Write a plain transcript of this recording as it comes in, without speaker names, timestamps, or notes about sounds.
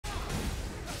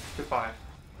Goodbye.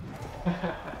 Something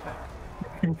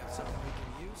we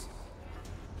can use?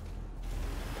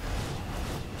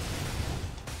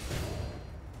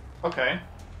 Okay.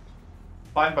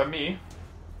 Fine by me.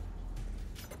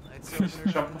 Let's open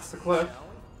Jump off the cliff.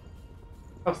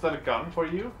 Oh, is that a gun for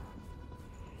you?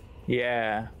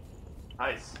 Yeah.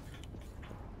 Nice.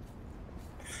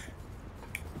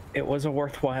 It was a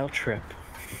worthwhile trip.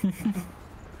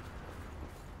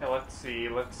 Yeah, let's see,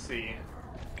 let's see.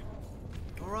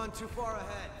 Don't run too far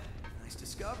ahead. Nice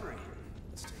discovery.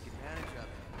 Let's take advantage of it.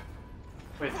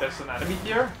 Wait, there's an enemy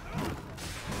here?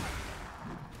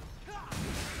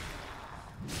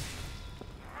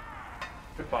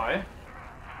 Goodbye.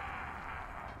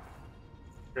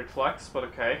 Great flex, but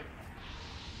okay.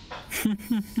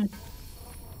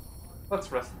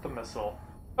 Let's rest the missile.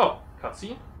 Oh,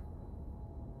 cutscene?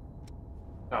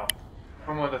 No.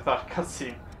 For a moment I thought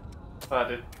cutscene,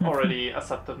 but it already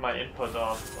accepted my input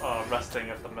of resting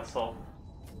at the missile.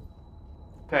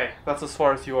 Okay, that's as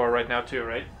far as you are right now too,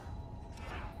 right?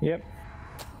 Yep.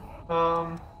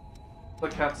 The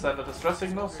cat sent a distress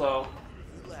signal, so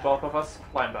both of us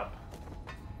climb up.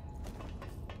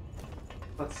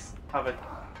 Let's have it.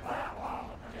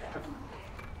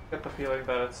 Get the feeling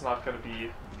that it's not going to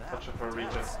be much of a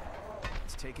region. Let's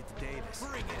take it to Davis.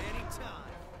 Bring it anytime.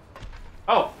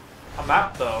 Oh, a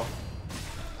map though.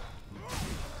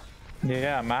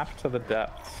 Yeah, map to the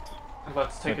depths.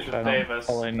 Let's take it Which to I Davis.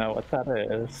 don't fully know what that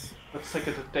is. Let's take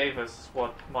it to Davis, is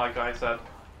what my guy said.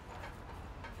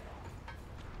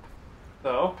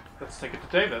 So, let's take it to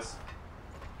Davis.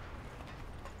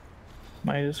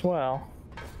 Might as well.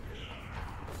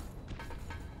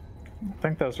 I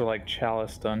think those are like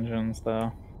chalice dungeons,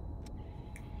 though.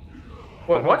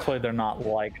 What? Hopefully they're not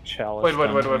like chalice Wait.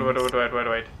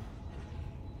 dungeons.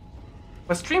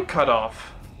 My stream cut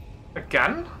off.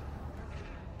 Again?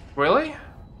 Really?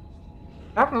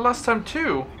 It happened last time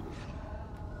too.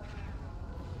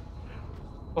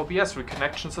 OBS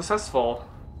reconnection successful.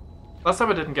 Last time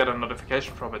I didn't get a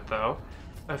notification from it though.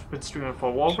 I've been streaming for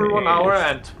over 1 hour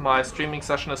and my streaming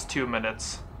session is 2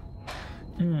 minutes.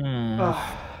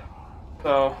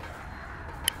 So,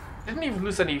 didn't even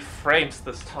lose any frames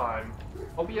this time.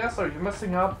 OBS, are you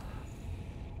messing up?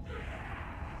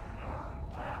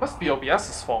 Must be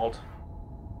OBS's fault.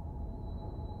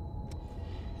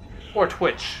 Or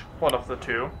Twitch, one of the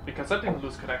two, because I didn't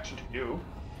lose connection to you.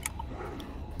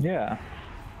 Yeah.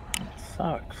 It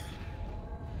sucks.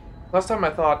 Last time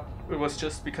I thought it was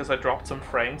just because I dropped some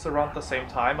frames around the same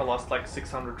time. I lost like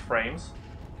 600 frames.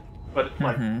 But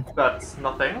like, that's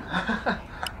nothing.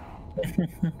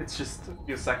 It's just a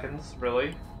few seconds,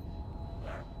 really.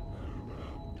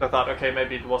 I thought, okay,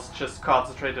 maybe it was just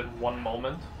concentrated in one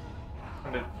moment.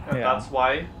 And that's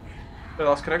why I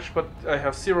lost connection, but I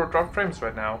have 0 drop frames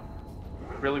right now.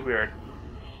 Really weird.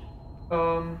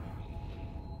 Well,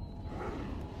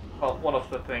 one of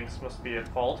the things must be at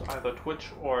fault, either Twitch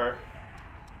or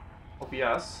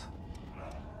OBS.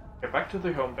 Get back to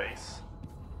the home base.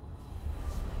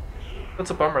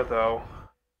 That's a bummer, though.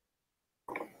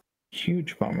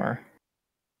 Huge bummer.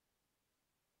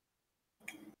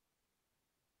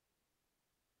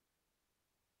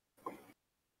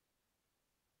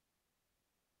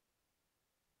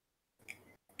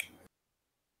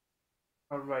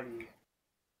 Alrighty.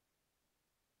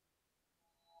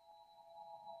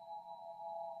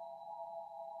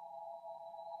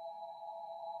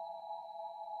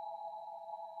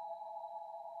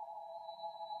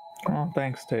 Oh,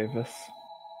 thanks, Davis.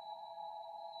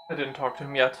 I didn't talk to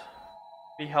him yet.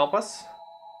 Did he help us?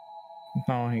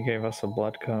 No, he gave us a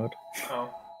blood code. Oh.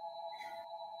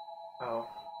 Oh.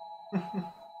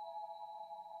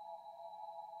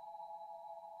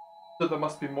 So there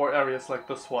must be more areas like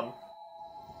this one.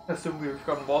 I assume we've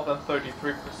gotten more than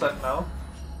 33% now.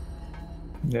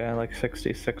 Yeah, like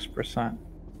 66%.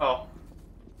 Oh.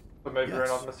 So maybe we're Yes,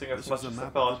 not missing as this much is a as I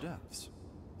map thought. of the depths.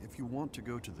 If you want to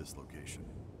go to this location,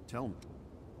 tell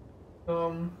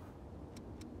me.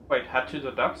 Wait, head to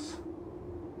the depths? Is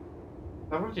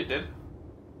that what you did?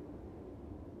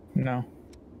 No.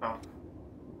 Oh.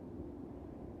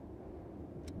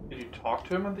 Did you talk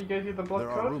to him and he gave you the blood There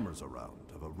code? are rumors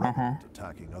around of a revenant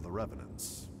attacking other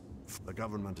revenants. The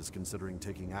government is considering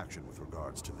taking action with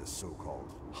regards to this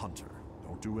so-called hunter.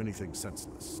 Don't do anything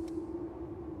senseless.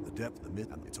 The depth, the myth,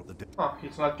 and it's the depth. Oh,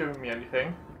 he's not giving me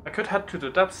anything. I could head to the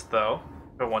depths though,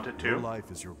 if I wanted to. Your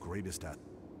life is your greatest asset.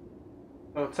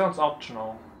 Oh, it sounds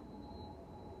optional.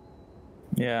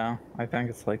 Yeah, I think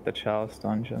it's like the chalice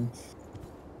dungeons.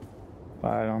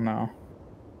 But I don't know.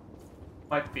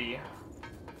 Might be.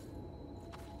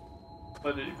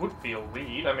 But it would be a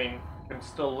lead. I mean, you can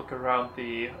still look around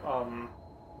the,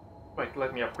 Wait, Like,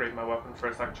 let me upgrade my weapon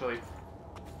first, actually.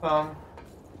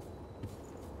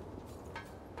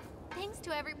 Thanks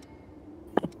to every...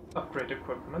 Upgrade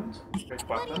equipment. Upgrade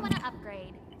What do you weapon. want to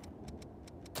upgrade?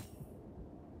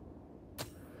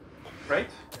 Upgrade,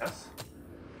 yes.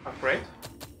 Upgrade.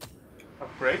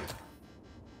 Upgrade.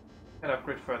 And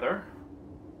upgrade further.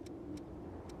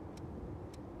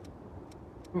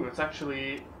 Ooh, it's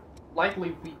actually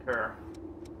slightly weaker,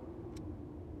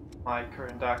 my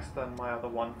current axe, than my other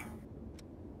one.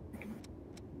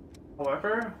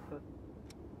 However,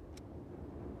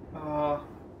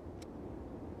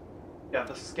 yeah,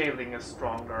 the scaling is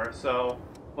stronger, so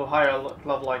the higher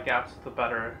level I get, the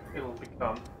better it'll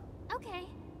become. Okay.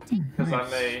 Because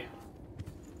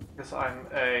I'm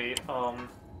a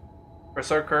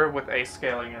berserker with a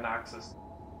scaling and axes.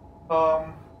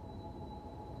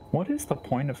 What is the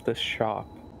point of this shop?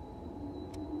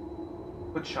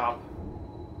 Good shop.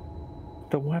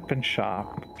 The weapon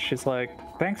shop. She's like,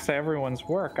 thanks to everyone's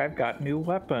work, I've got new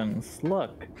weapons.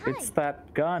 Look, it's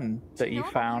that gun that you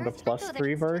found a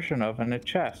 +3 version of in a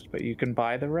chest, but you can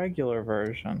buy the regular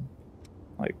version.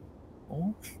 Like,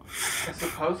 oh. I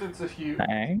suppose it's if you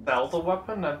Thanks. sell the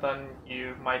weapon and then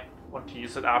you might want to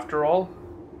use it after all.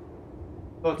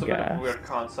 So it's a bit of a weird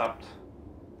concept.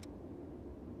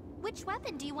 Which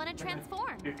weapon do you want to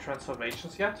transform? Do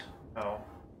transformations yet? No.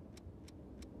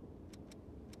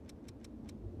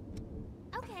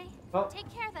 Okay. Well, Take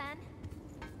care then.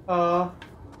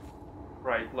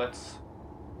 right, let's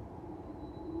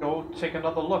go take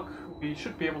another look. We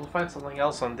should be able to find something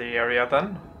else on the area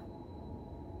then.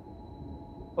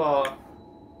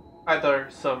 Either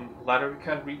some ladder we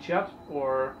can't reach yet,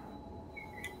 or...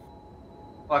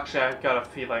 Actually, I've got a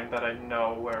feeling that I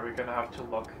know where we're gonna have to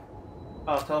look.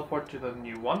 I'll teleport to the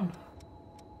new one.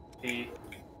 The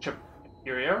chip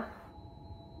interior.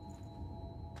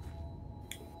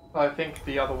 I think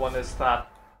the other one is that...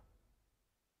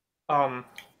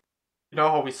 You know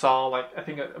how we saw, like, I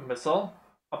think a missile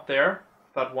up there?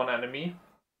 That one enemy?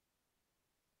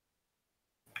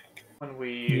 When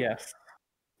we... Yes.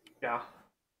 Yeah.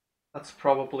 That's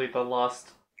probably the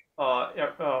last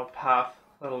path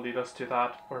that'll lead us to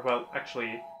that. Or, well,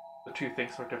 actually, the two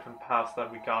things were different paths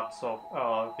that we got, so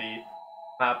the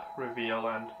map reveal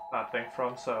and that thing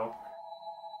from, so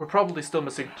we're probably still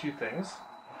missing two things.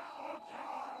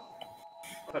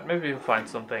 But maybe we'll find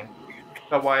something.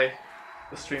 That way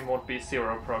the stream won't be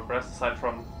zero progress, aside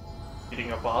from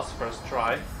beating a boss first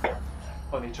try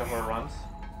on each of our runs.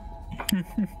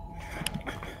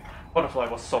 Butterfly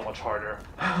was so much harder.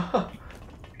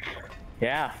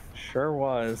 Yeah, sure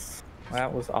was.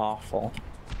 That was awful.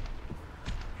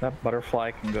 That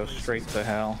butterfly can go straight to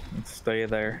hell and stay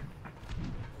there.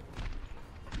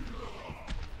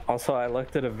 Also, I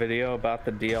looked at a video about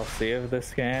the DLC of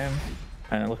this game,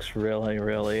 and it looks really,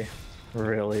 really,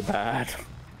 really bad.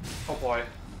 Oh boy.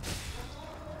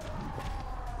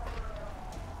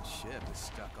 Ship is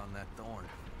stuck on that thorn.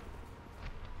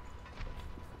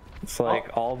 It's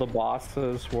like all the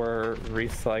bosses were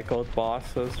recycled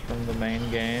bosses from the main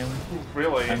game.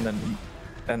 Really?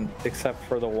 And except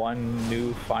for the one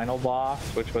new final boss,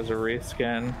 which was a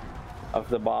reskin of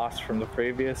the boss from the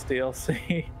previous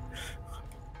DLC.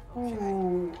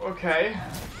 Ooh, okay.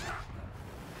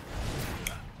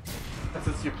 And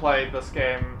since you played this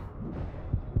game,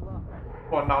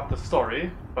 well, not the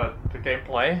story, but the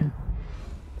gameplay.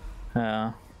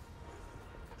 Yeah.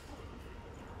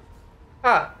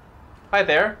 Ah, hi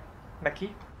there, Neki.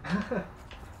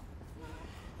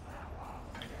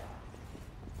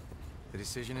 The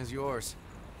decision is yours.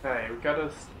 Okay, we gotta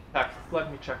check.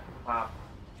 Let me check the map.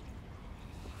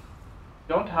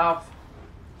 Don't have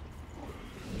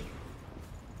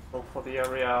for the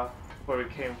area where we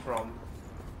came from.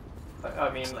 I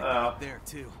mean, Looks like they're up there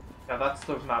too. yeah, that's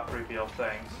the map reveal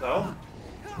thing. So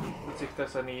let's see if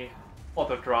there's any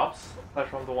other drops aside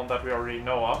from the one that we already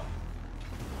know of.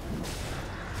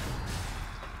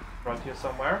 Around here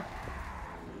somewhere.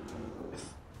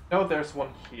 No, there's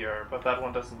one here, but that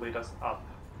one doesn't lead us up.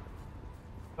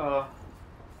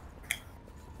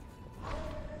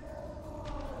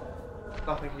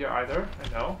 Nothing here either, I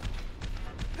know.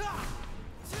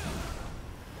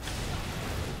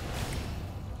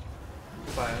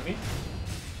 Goodbye, enemy.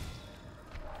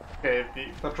 Okay,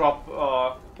 the drop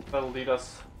that'll lead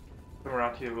us from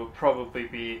around here will probably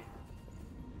be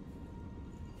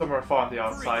somewhere far on the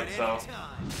outside, so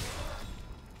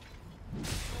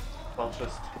I'll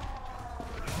just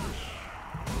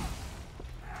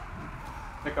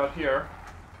check out here.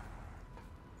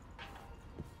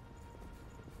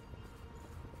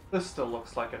 This still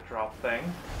looks like a drop thing.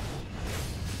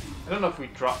 I don't know if we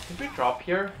dropped. Did we drop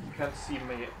here? You can't see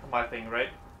my thing, right?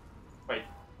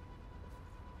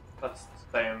 That's the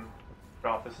same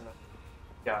drop, isn't it?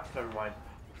 Yeah, never mind.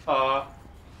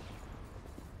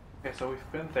 Okay, so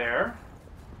we've been there.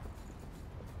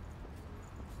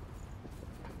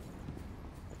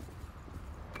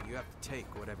 You have to take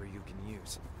whatever you can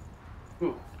use.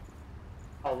 Ooh.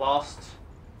 A lost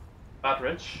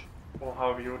Badrich, or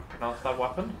however you would pronounce that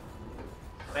weapon.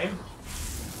 Name?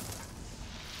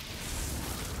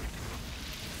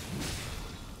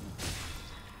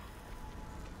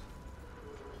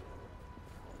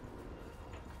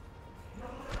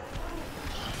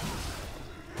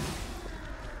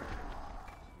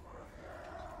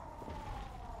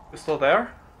 You still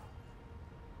there?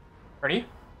 Herny?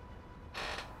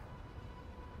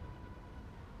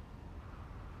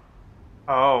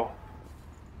 Oh.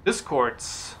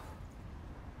 Discords.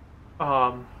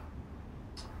 Hello?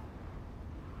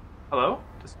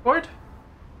 Discord?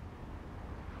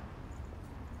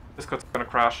 Discord's gonna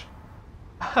crash.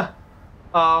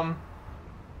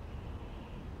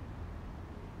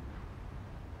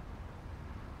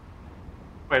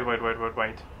 Wait.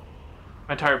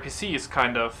 My entire PC is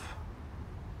kind of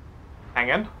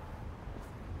hanging.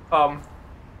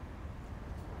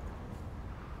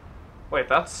 Wait,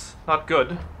 that's not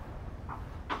good.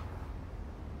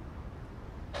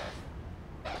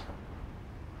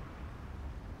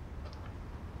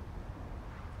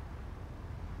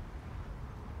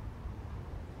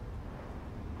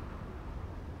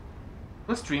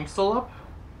 The stream still up?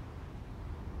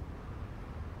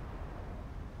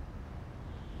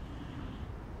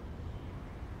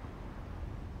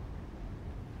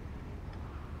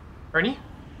 Ernie?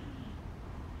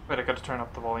 Wait, I gotta turn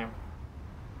up the volume.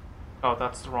 Oh,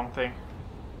 that's the wrong thing.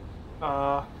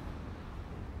 Volume?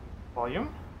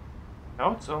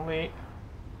 No, it's only...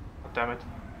 Oh, damn it.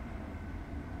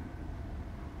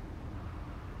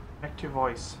 Connect to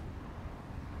voice.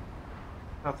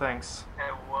 No thanks.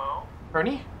 Hello?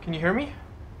 Ernie, can you hear me?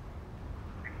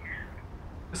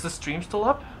 Is the stream still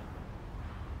up?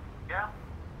 Yeah?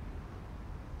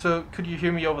 So, could you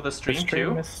hear me over the stream, The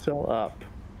stream too? is still up.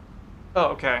 Oh,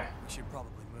 okay. We should probably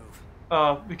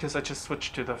move. Because I just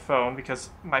switched to the phone because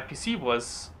my PC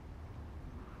was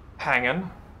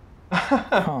hanging.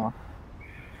 Huh.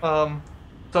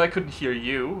 So I couldn't hear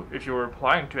you if you were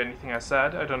replying to anything I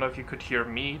said. I don't know if you could hear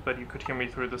me, but you could hear me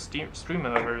through the stream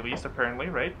at the very least, apparently,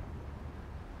 right?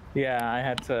 Yeah, I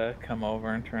had to come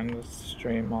over and turn the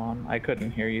stream on. I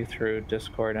couldn't hear you through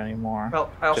Discord anymore. Well,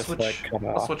 I'll Just, switch. like, cut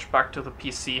I'll off. switch back to the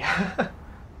PC.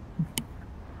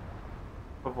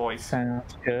 For voice.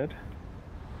 Sounds good.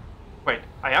 Wait,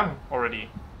 I am already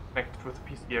connected with the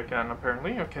PC again,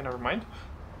 apparently. Okay, never mind.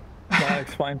 That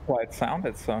explains why it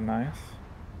sounded so nice.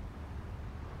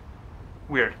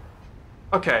 Weird.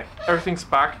 Okay, everything's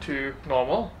back to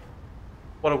normal.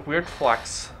 What a weird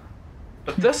flex.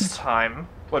 But this time,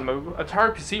 when my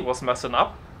entire PC was messing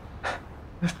up,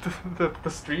 the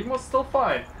stream was still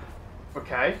fine.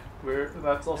 Okay,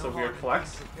 that's also a weird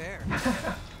flex.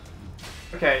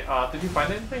 Okay, did you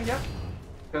find anything yet?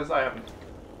 Because I haven't.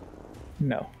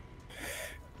 No.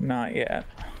 Not yet.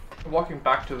 Walking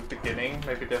back to the beginning,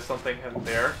 maybe there's something in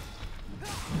there.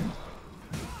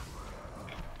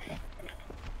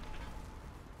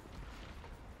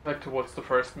 Like towards the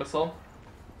first missile.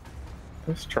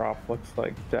 This drop looks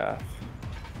like death.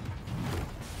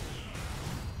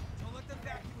 Don't let them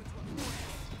back you into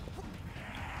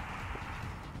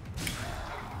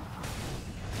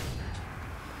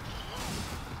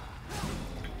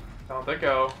a Down they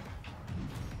go.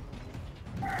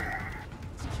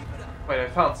 Wait, I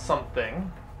found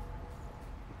something.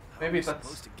 Maybe that's...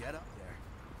 supposed to get up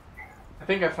there. I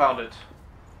think I found it.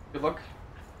 If you look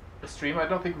the stream, I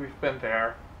don't think we've been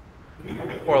there.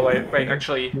 Or like, wait,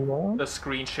 actually, What? the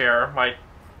screen share might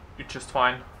do just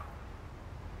fine.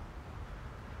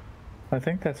 I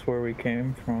think that's where we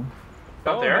came from.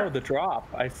 Not Oh there? no, the drop.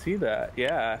 I see that.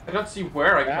 Yeah. I don't see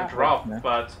where I can That drop, wasn't it.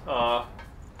 but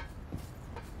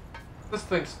this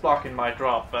thing's blocking my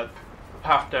drop, but the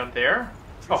path down there?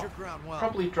 Choose Oh, your ground well.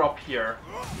 probably drop here.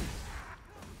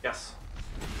 Yes.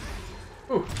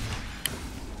 Ooh.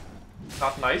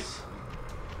 Not nice.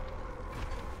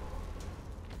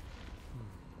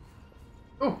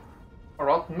 Ooh, a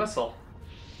rotten missile.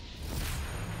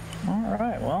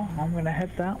 Alright, well, I'm gonna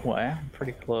head that way. I'm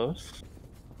pretty close.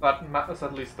 That is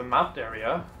at least the mapped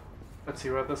area. Let's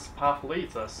see where this path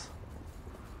leads us.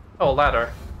 Oh,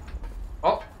 ladder.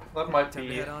 Oh, that might Time to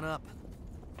be... head on up.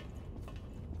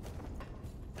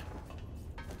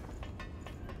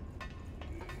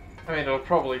 I mean, it'll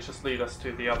probably just lead us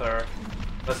to the other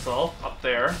missile up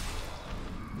there.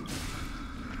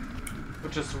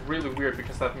 Which is really weird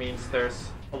because that means there's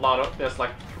a lot of... There's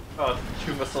like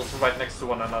two missiles right next to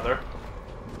one another.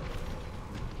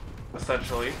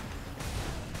 Essentially.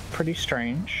 Pretty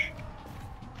strange.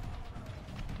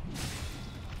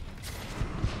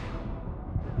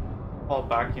 Fall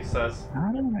back, he says.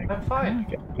 How did I'm fine.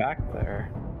 I get back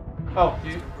there? Oh,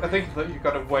 I think that you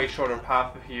got a way shorter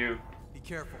path if you... Be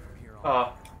careful from here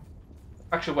on.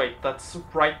 Actually, wait, that's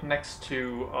right next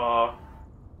to,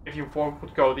 if you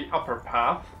would go the upper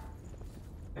path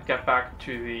and get back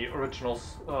to the original,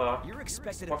 You're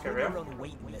expected to walk pull area. your own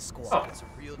weight in this squad. Oh. That's a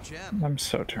real gem. I'm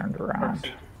so turned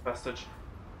around. Vestige.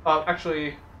 Actually,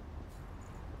 if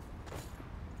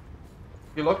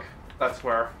you look, that's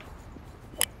where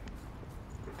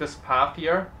this path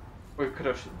here, we could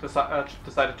have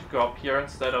decided to go up here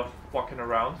instead of walking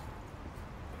around.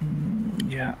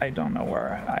 Yeah, I don't know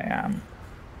where I am.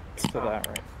 It's to that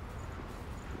right.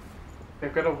 They're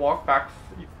gonna walk back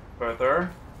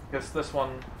further, because this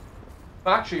one...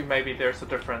 Well, actually, maybe there's a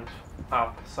different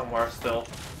path somewhere still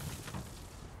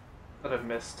that I've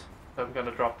missed. I'm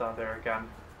gonna drop down there again.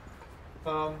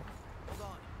 Hold on.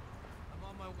 I'm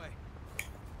on my way.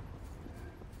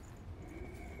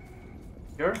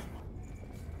 Here.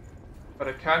 But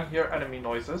I can hear enemy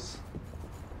noises.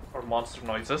 Or monster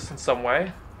noises in some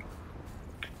way.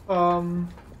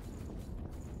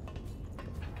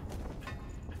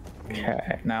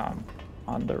 Okay, now I'm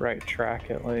on the right track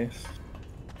at least.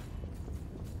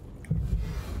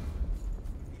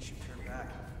 You should turn back.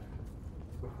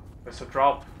 There's a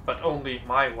drop, but only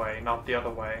my way, not the other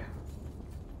way.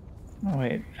 Oh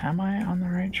wait, am I on the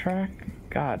right track?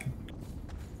 God.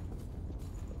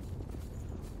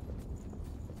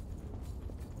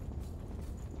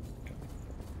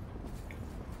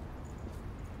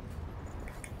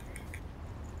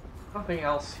 Nothing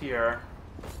else here.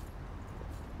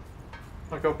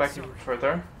 I'll go back even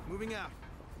further Moving out.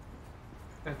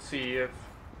 and see if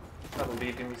that'll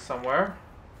lead me somewhere.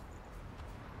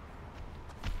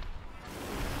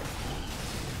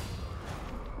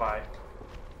 Bye.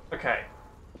 Okay.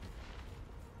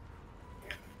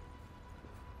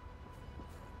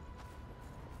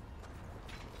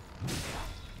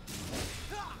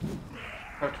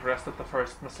 Have to rest at the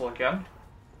first missile again.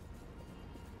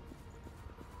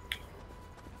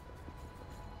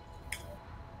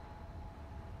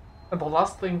 And the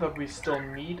last thing that we still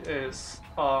need is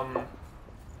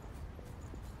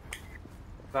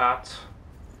that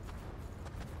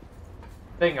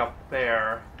thing up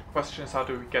there. Question is, how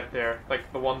do we get there?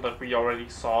 Like the one that we already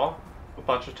saw a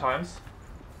bunch of times.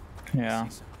 Yeah.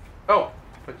 Oh,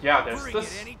 but yeah, there's Bring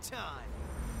this. it any time.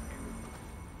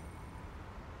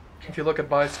 If you look at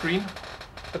my screen,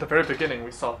 at the very beginning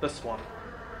we saw this one.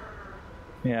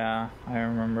 Yeah, I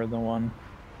remember the one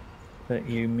that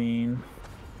you mean.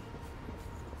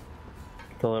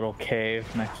 The little cave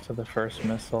next to the first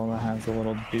missile that has a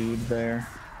little dude there.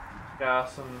 Yeah,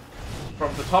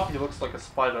 from the top he looks like a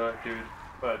spider dude,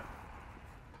 but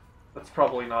that's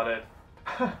probably not it.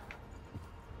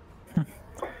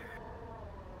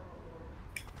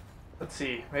 Let's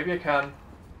see, maybe I can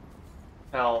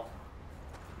tell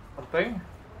something.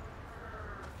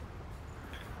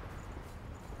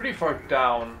 Pretty far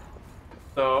down,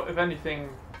 so if anything,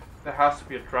 there has to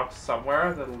be a drop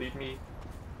somewhere that'll lead me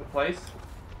to the place.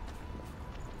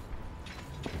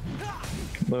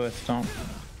 Lewis, don't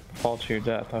fall to your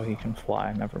death. Oh, he can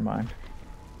fly. Never mind.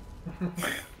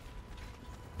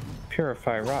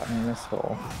 Purify rotten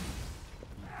missile.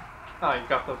 Ah, you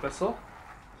got the missile?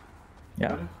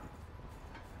 Yeah. Good.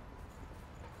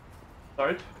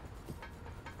 Start.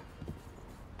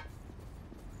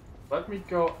 Let me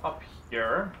go up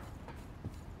here.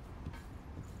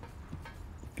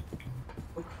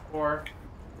 Look for...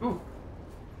 Ooh!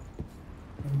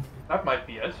 That might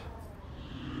be it.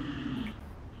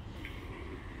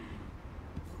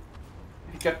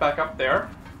 If you get back up there,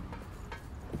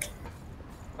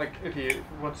 like if you,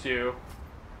 once you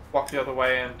walk the other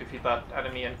way and defeat that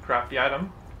enemy and grab the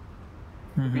item,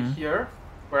 it'll be here,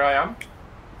 where I am.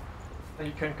 Then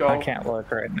you can go... I can't look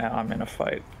right now. I'm in a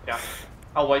fight. Yeah.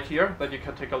 I'll wait here, then you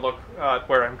can take a look at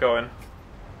where I'm going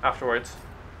afterwards.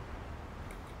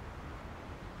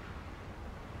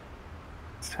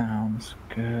 Sounds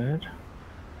good.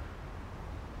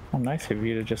 Oh, nice of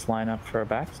you to just line up for a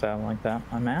backstab like that,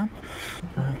 my man.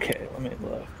 Okay, let me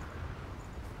look.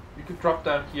 You could drop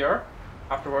down here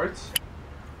afterwards.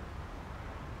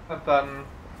 And then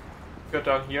go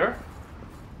down here.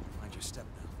 Mind your step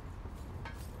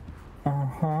now.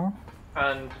 Uh-huh.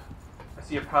 And I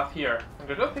see a path here. And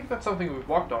I don't think that's something we've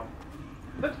walked on.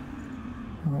 Is it?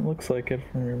 Well, it looks like it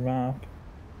from your map.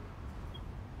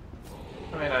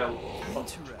 I mean, I'll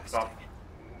Interesting. stop.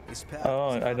 This path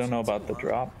Oh, is I don't know option about the two, huh?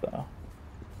 drop, though.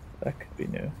 That could be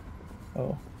new.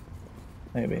 Oh,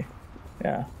 maybe.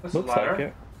 Yeah, There's a looks like ladder.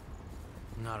 it.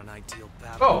 Not an ideal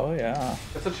battle. Oh, Oh yeah.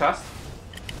 it's a chest.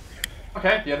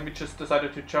 Okay, the enemy just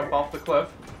decided to jump off the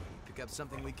cliff. Pick up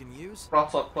something we can use?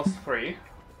 Broadsword +3.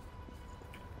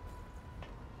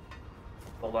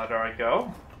 The ladder I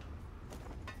go.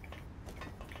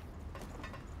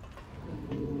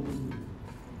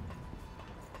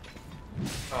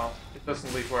 Oh, it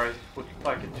doesn't lead where I would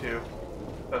like it to,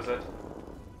 does it?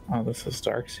 Oh, this is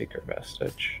Darkseeker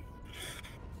vestige.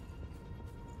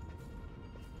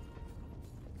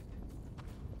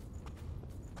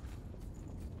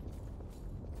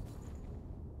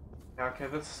 Yeah, okay,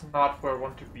 this is not where I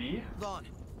want to be. Hold on.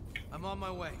 I'm on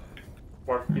my way.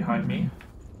 Port behind me.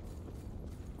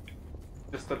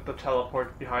 Just that the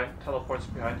teleports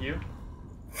behind you.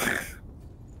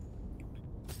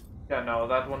 Yeah, no,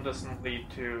 that one doesn't lead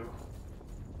to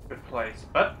a good place.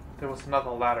 But there was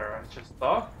another ladder I just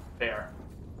saw. There.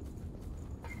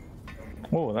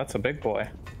 Oh, that's a big boy.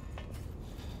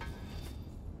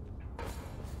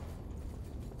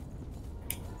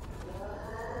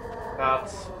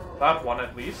 That's that one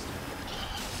at least.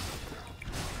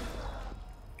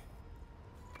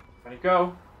 There you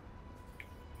go.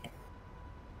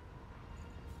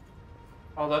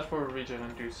 Oh, that's for a region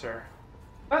inducer.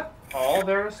 That all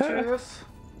there is to this?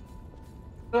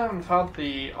 I haven't found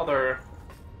the other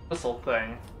missile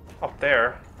thing up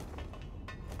there.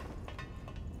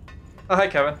 Oh, hi,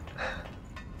 Kevin.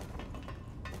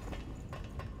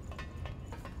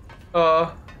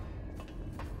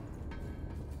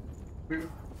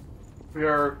 We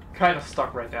are kind of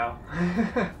stuck right now.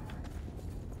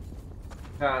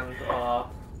 And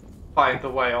find the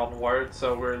way onward,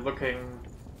 so we're looking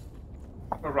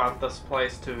around this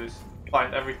place to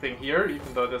find everything here,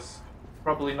 even though this is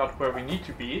probably not where we need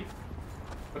to be.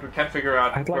 But we can't figure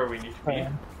out where we need to be.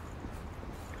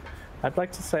 I'd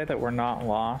like to say that we're not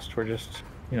lost, we're just,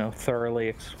 you know, thoroughly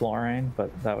exploring,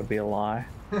 but that would be a lie.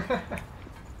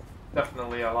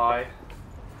 Definitely a lie.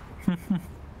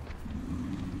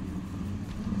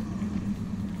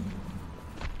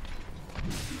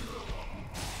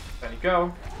 There you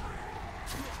go.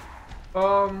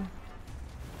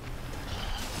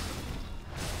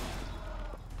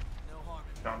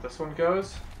 Down this one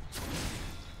goes.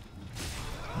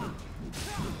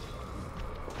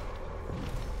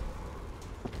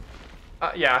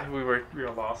 Yeah, we were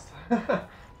lost.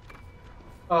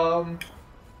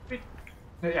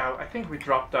 Yeah, I think we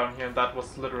dropped down here, and that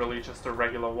was literally just a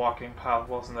regular walking path,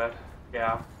 wasn't it?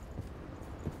 Yeah.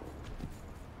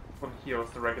 One here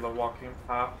was the regular walking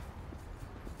path.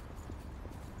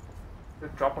 Did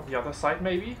it drop on the other side,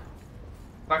 maybe?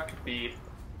 That could be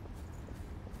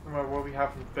somewhere where we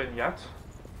haven't been yet.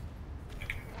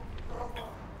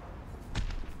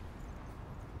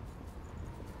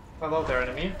 Hello there,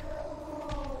 enemy.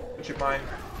 Would you mind?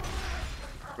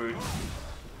 Rude.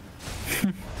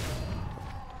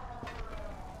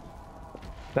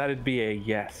 That'd be a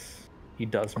yes. He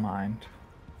does mind.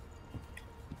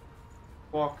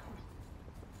 Walk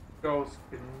goes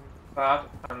in that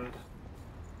and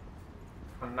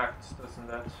connects, doesn't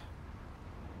it?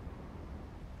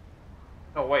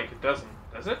 Oh wait, it doesn't,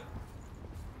 does it?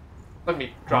 Let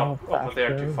me drop over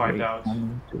there to find out.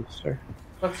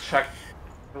 Let's check.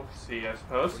 We'll see, I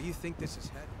suppose. Where do you think this is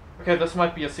headed? Okay, this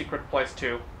might be a secret place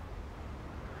too.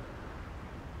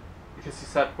 Because he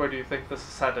said, where do you think this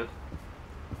is headed?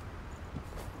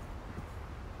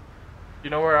 You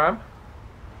know where I'm?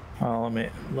 Well, let me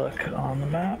look on the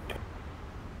map.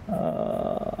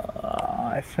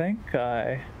 I think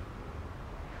I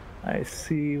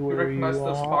see where you recognize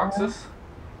those are. boxes?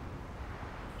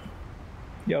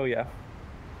 Oh yeah.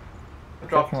 I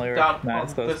dropped Definitely down recognize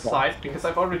on those this side boxes. because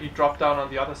I've already dropped down on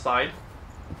the other side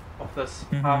of this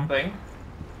thing.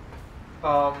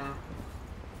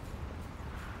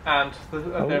 And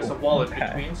there's a wall in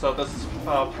between, so this is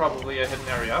probably a hidden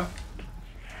area.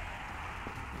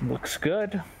 Looks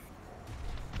good.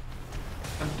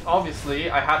 And obviously,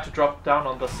 I had to drop down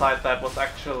on the side that was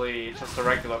actually just a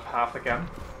regular path again.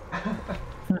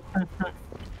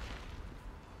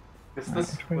 Because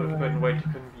this would have been way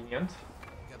too convenient.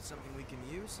 Got something we can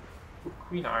use? Ooh,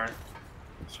 Queen Iron.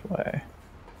 This way.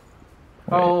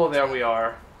 Oh, there we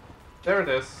are. There it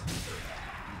is.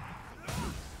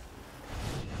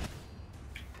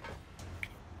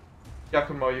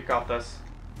 Yakumo, you got this.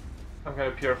 I'm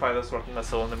gonna purify this rotten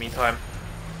missile in the meantime.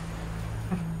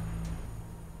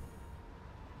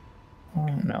 I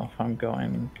don't know if I'm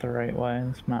going the right way.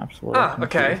 This map's a little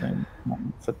confusing.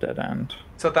 It's a dead end.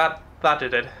 So that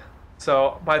did it.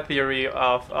 So my theory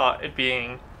of it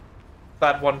being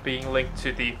that one being linked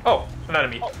to the an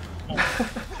enemy.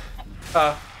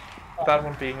 That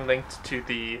one being linked to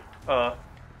the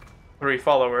three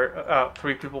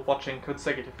people watching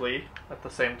consecutively at the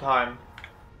same time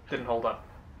didn't hold up.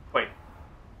 Wait.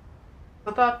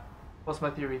 But that was my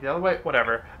theory the other way?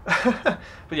 Whatever. But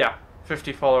yeah,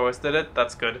 50 followers did it,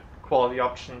 that's good. Quality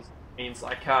options means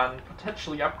I can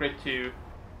potentially upgrade to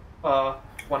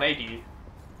 180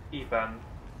 even.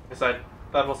 Because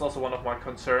that was also one of my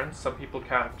concerns. Some people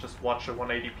can't just watch a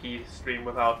 180p stream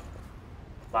without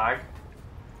lag.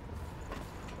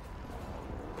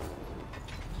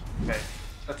 Okay,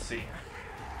 let's see.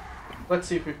 Let's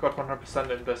see if we've got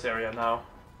 100% in this area now.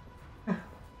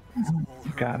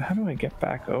 God, how do I get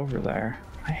back over there?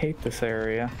 I hate this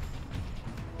area.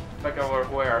 Back over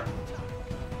where?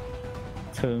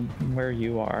 To where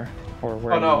you are, or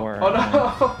where Oh no! you were. Oh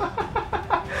no!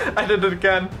 I did it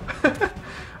again!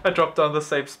 I dropped down the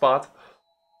same spot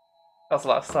as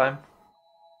last time.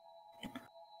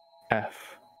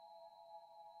 F.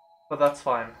 But that's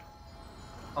fine.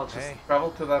 I'll just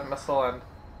travel to that missile and...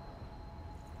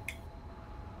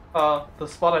 the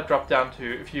spot I dropped down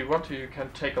to, if you want to, you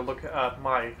can take a look at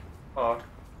my window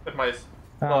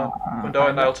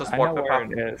and I'll just walk the path. I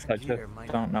know where it is, I just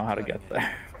don't know how to get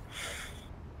there.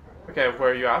 Okay,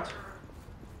 where are you at?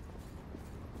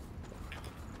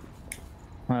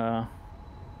 I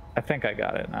think I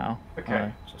got it now.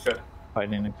 Okay, just good.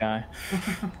 Fighting a guy.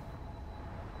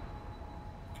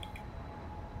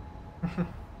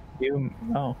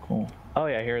 Oh, cool. Oh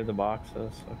yeah, here are the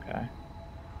boxes. Okay.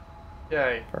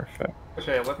 Yay. Perfect.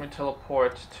 Okay, let me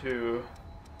teleport to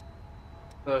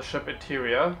the ship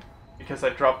interior, because I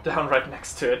dropped down right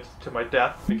next to it, to my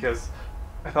death, because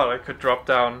I thought I could drop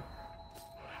down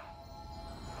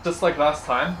just like last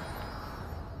time,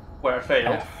 where I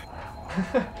failed.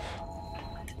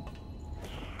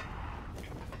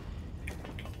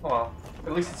 Well,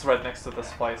 at least it's right next to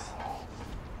this place.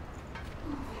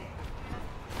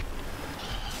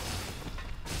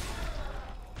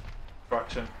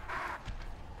 Destruction.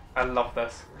 I love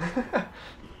this.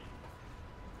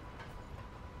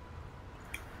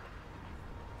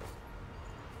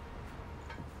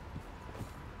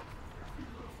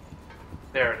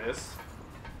 There it is.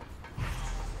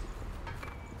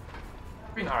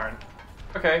 Green iron.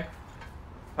 Okay.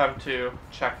 Time to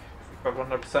check if we've got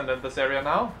 100% in this area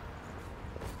now.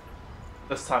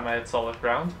 This time I had solid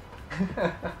ground.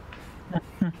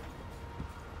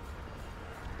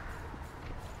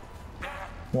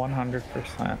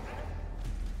 100%.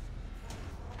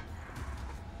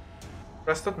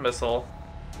 Rested missile.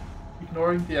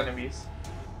 Ignoring the enemies.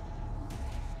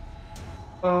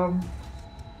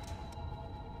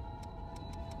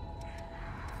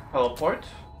 Teleport.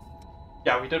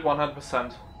 Yeah, we did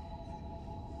 100%.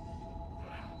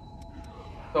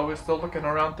 So we're still looking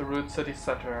around the Root City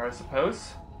Center, I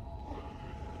suppose.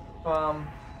 I'm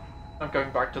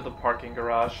going back to the parking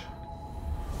garage.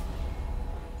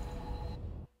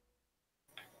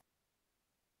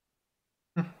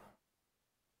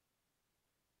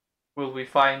 Will we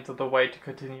find the way to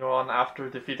continue on after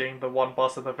defeating the one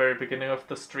boss at the very beginning of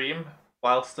the stream,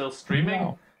 while still streaming?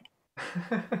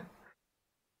 No.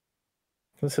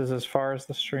 This is as far as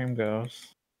the stream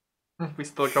goes. We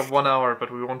still got 1 hour,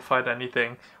 but we won't find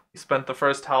anything. We spent the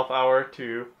first half hour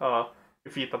to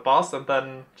defeat the boss, and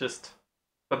then just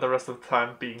spent the rest of the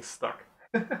time being stuck.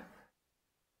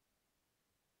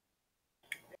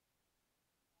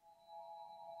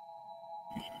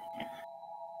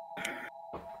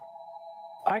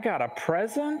 I got a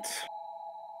present.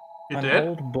 You An did?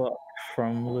 old book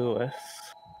from Lewis.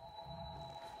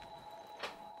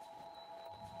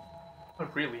 Oh,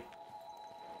 really?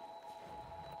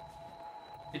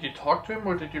 Did you talk to him,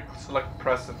 or did you select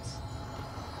presents?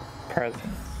 Presents.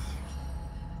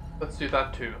 Let's do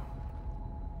that too.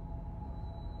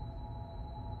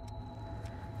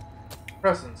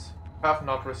 Presents. Have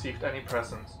not received any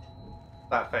presents.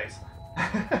 That face.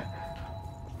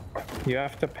 You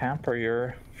have to pamper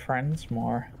your friends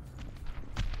more.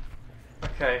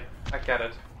 Okay, I get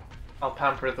it. I'll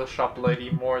pamper the shop lady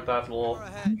more. That will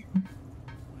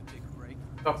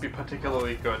not be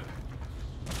particularly good.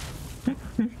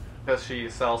 Because she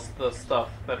sells the stuff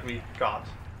that we got.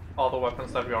 All the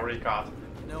weapons that we already got.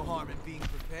 No harm in being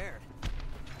prepared.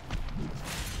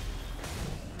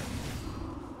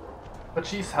 But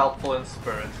she's helpful in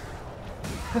spirit.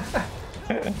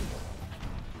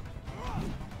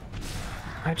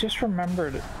 I just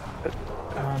remembered...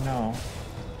 Oh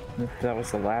no. That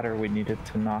was the ladder we needed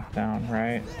to knock down,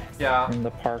 right? Yeah. In the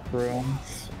park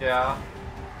rooms. Yeah.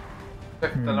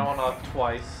 Checked the one out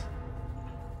twice.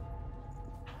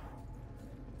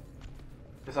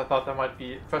 Because I thought there might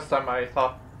be... First time I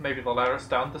thought maybe the ladder's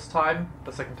down this time.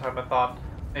 The second time I thought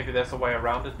maybe there's a way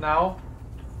around it now.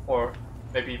 Or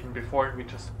maybe even before we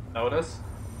just notice.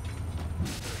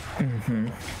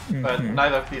 But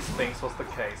neither of these things was the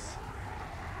case.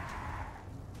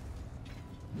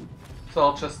 So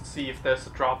I'll just see if there's a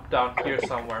drop down here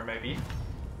somewhere, maybe.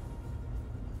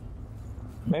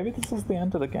 Maybe this is the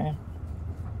end of the game.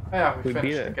 Oh, yeah, we We beat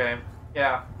finished the it. game.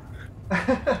 Yeah.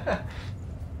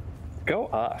 Go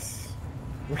us.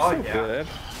 We're Oh, so yeah. good.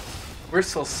 We're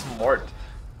so smart.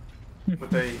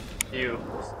 With a U,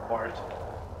 smart.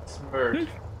 Smart.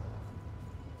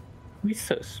 We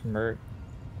so smart.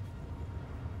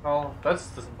 Well, this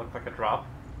doesn't look like a drop.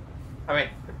 I mean,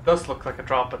 it does look like a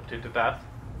drop, but due to that.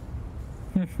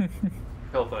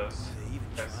 Kill those. They even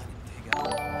Yes. trying to dig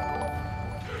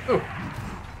out. Ooh.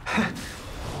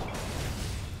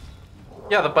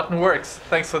 Yeah, the button works.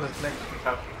 Thanks for the next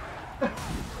out.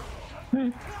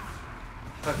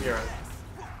 But here.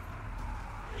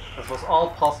 This was all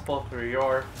possible through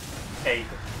your aid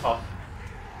of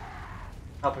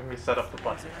helping me set up the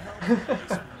button.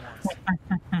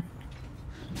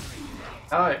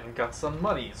 Now I even got some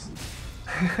monies.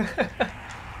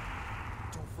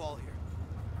 Don't fall here.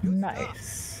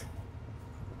 Nice.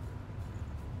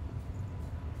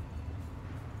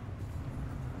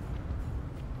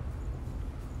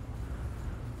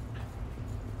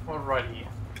 Alrighty.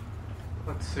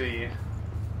 Let's see.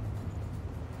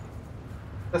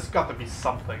 There's got to be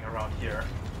something around here.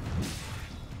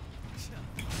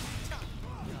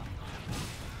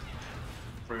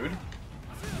 Rude.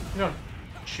 You don't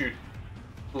shoot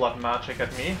blood magic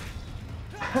at me.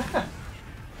 I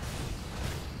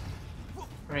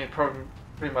mean,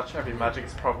 pretty much every magic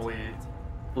is probably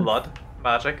blood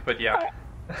magic, but yeah.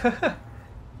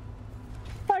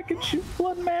 I could shoot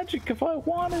blood magic if I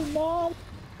wanted, Mom.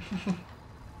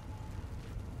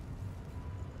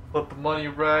 Let the money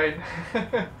ride.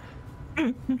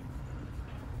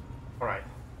 Alright.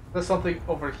 There's something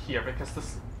over here because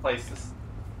this place is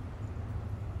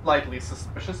slightly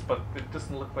suspicious, but it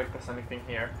doesn't look like there's anything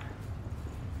here.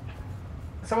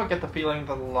 I somehow get the feeling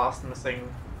that the last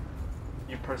missing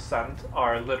few percent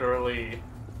are literally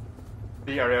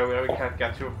the area where we can't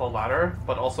get to with a ladder,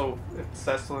 but also it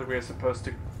says that we're supposed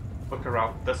to look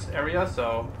around this area,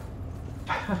 so...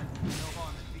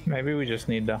 Maybe we just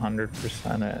need to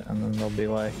 100% it, and then they'll be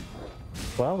like,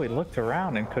 well, we looked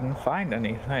around and couldn't find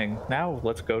anything. Now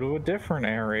let's go to a different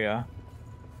area.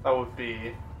 That would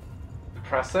be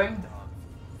depressing.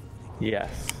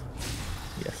 Yes.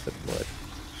 Yes, it would.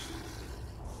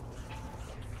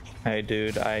 Hey,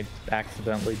 dude, I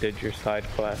accidentally did your side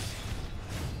quest.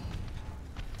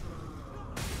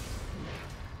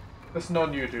 It's no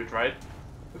new dude, right?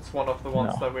 It's one of the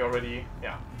ones No. that we already...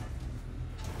 yeah.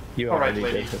 You All right, already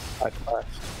lady. did his side quest.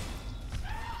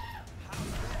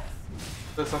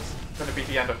 This is gonna be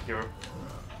the end of you.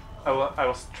 I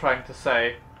was trying to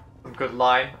say some good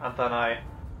line, and then I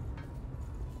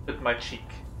bit my cheek.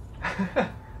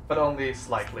 But only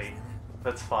slightly.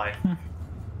 That's fine.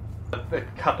 But it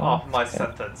cut off my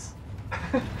sentence.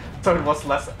 So it was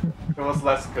less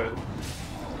good.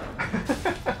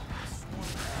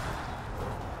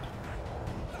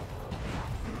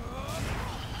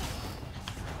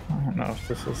 I don't know if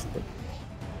this is the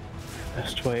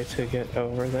best way to get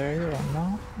over there or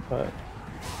not, but...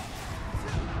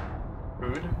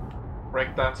 Rude.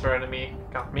 Breakdancer enemy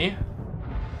got me.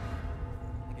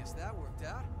 I guess that worked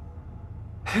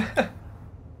out.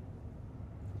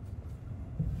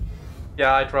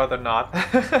 Yeah, I'd rather not.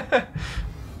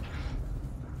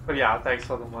 But yeah, thanks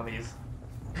for the monies.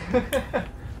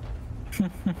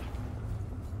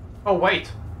 Oh,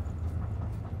 wait.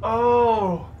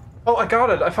 Oh! Oh, I got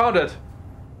it! I found it!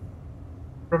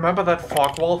 Remember that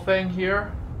fog wall thing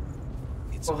here?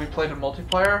 It's When we played in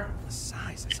multiplayer? the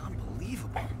size is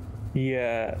unbelievable.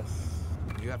 Yes.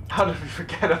 You have to How did we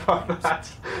forget about that?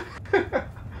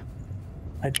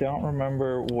 I don't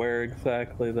remember where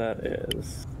exactly that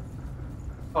is.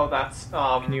 Oh, that's,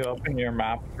 Can you open your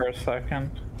map for a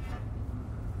second?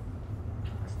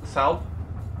 this help?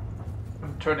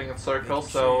 I'm turning in circles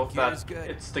Making sure so your gear that is good.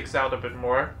 it sticks out a bit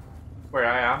more where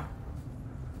I am.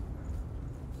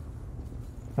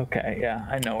 Okay, yeah,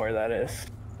 I know where that is.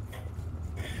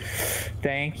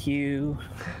 Thank you.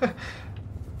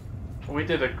 We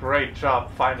did a great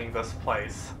job finding this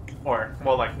place. Or,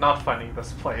 more like, not finding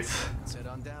this place. set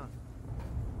on down.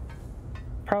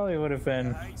 Probably would have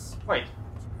been Guys, Wait,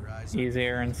 keep your eyes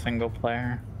easier in single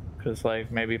player. Because,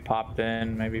 like, maybe popped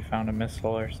in, maybe found a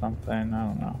missile or something, I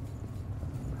don't know.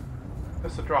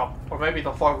 there's a drop. Or maybe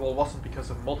the fog wall wasn't because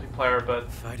of multiplayer,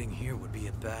 but Fighting here would be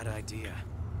a bad idea.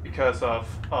 because of,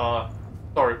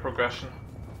 story progression.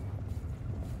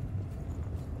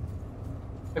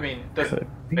 I mean, doesn't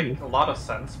make a lot of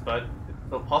sense, but it's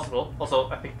still possible. Also,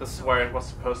 I think this is where it was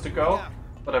supposed to go,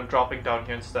 but I'm dropping down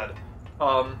here instead.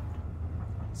 Oh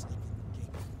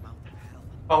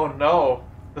no!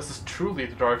 This is truly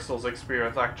the Dark Souls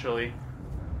experience, actually.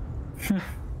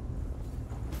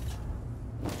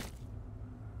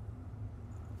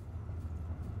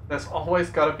 There's always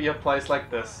gotta be a place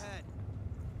like this.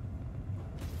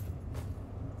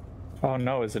 Oh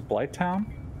no, is it Blighttown?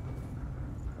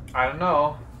 I don't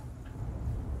know.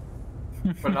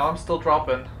 But now I'm still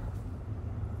dropping.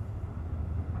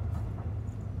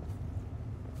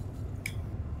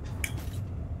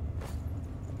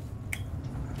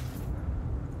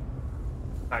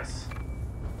 Nice.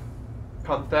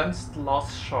 Condensed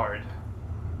loss shard.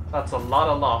 That's a lot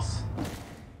of loss.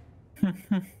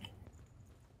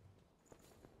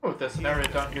 Oh, there's an area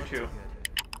down here too.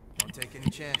 Don't take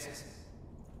any chances.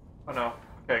 Oh no.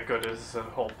 Okay, good. This is a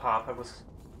whole path. I was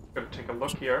gonna take a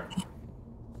look here.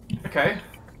 Okay,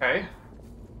 okay.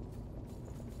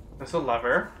 There's a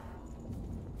lever.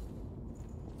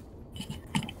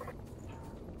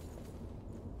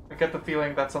 I get the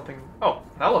feeling that something... Oh,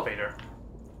 an elevator.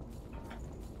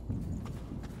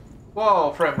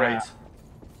 Whoa, frame rate.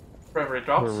 Frame rate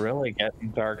drops. We're really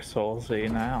getting Dark Souls-y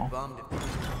now.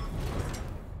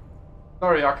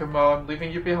 Sorry, Akumo, I'm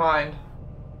leaving you behind.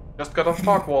 Just got a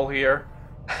fog wall here.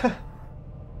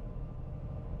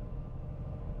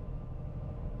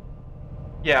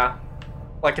 Yeah,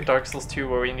 like in Dark Souls 2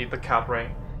 where we need the cat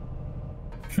ring.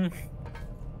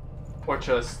 Or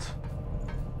just...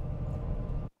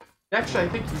 Actually, I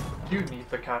think you do need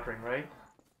the cat ring, right?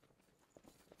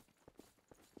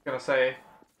 I'm gonna say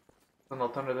an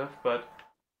alternative, but...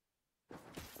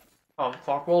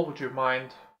 Fogwall, would you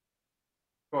mind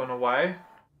going away?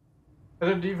 I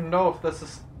don't even know if this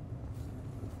is...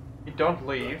 You don't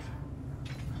leave.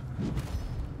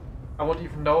 I won't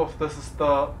even know if this is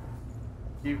the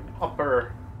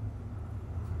upper...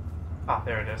 Ah,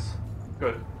 there it is.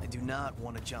 Good. I do not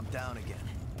want to jump down again.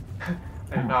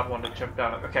 I do not want to jump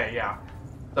down. Okay, yeah.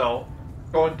 So,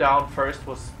 going down first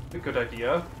was a good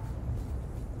idea.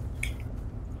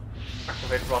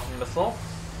 Activate rotten missile.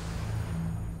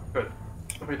 Good.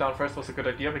 Going down first was a good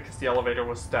idea because the elevator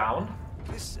was down.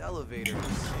 This elevator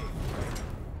is safe,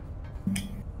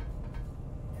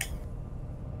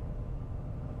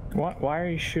 right? Why are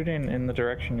you shooting in the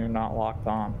direction you're not locked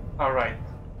on? Alright.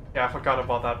 Yeah, I forgot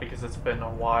about that because it's been a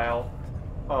while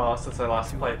since I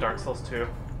last played Dark Souls 2.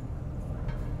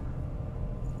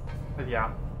 But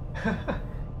yeah.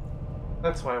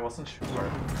 That's why I wasn't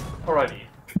sure. Alrighty.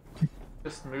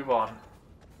 Just move on.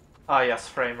 Ah yes,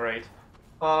 frame rate.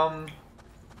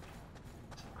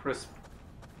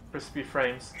 Crispy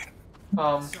frames.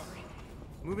 Sorry.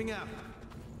 Moving out.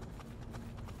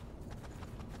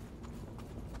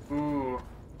 Ooh.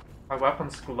 My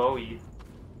weapon's glowy.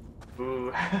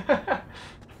 Ooh.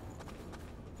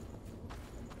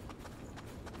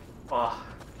 Ah,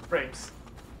 frames.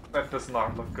 That does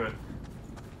not look good.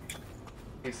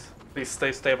 Please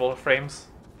stay stable, frames.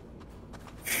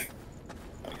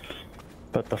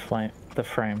 But the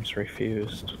frames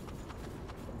refused.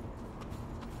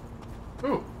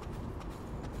 Ooh.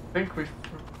 I think we've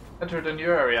entered a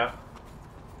new area.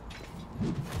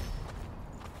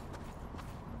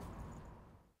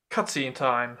 Cutscene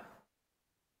time.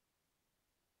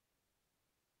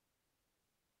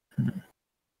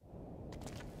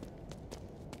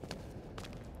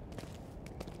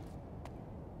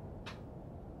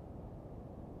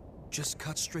 Just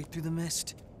cut straight through the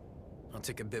mist. I'll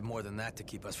take a bit more than that to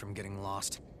keep us from getting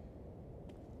lost.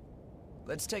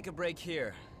 Let's take a break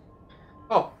here.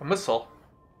 Oh, a missile.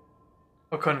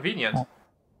 Oh, convenient.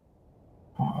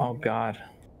 Oh god.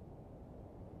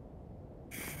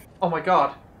 Oh my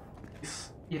god.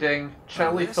 He's eating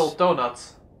jelly-filled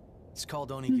donuts. It's called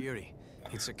onigiri.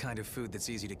 It's a kind of food that's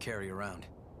easy to carry around.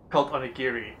 Called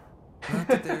onigiri. Not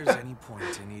that there's any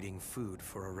point in eating food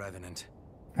for a revenant.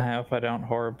 I hope I don't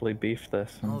horribly beef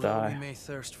this and Although die. we may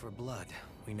thirst for blood,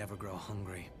 we never grow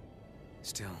hungry.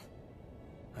 Still,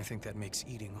 I think that makes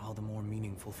eating all the more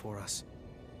meaningful for us.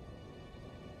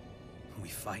 We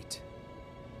fight.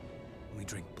 We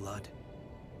drink blood.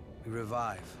 We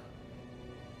revive.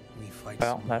 We fight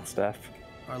Well, some more. that's death.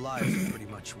 Our lives are pretty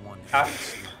much one.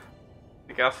 F.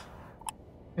 Big F.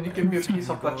 Can you give me a piece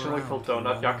of that Go jelly-filled around,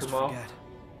 donut, you almost Yakumo? forget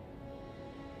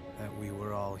that we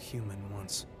were all human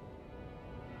once.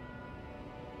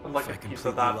 I'd like If I a piece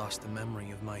of completely that. lost the memory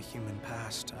of my human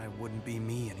past, I wouldn't be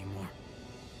me anymore.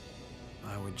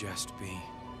 I would just be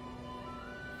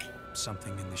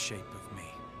something in the shape of me.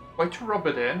 Why to rub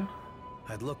it in?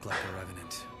 I'd look like a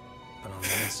revenant, but on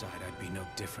the inside I'd be no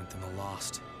different than the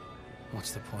lost.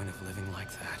 What's the point of living like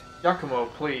that? Yakumo,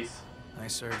 please. I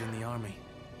served in the army.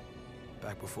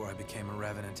 Back before I became a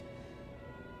revenant.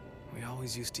 We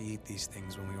always used to eat these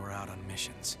things when we were out on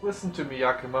missions. Listen to me,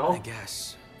 I Yakumo.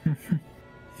 guess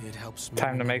it helps me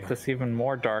Time to make remember. this even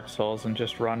more Dark Souls and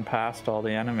just run past all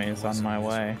the enemies on my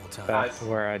way back to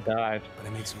where I died. But I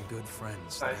made some good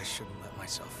friends that I Nice. shouldn't let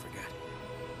myself forget.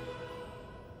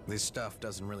 This stuff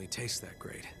doesn't really taste that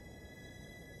great.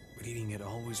 But eating it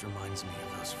always reminds me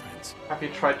of those friends. Have you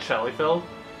tried Jellyfill?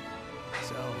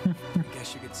 So, I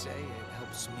guess you could say it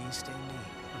helps me stay me.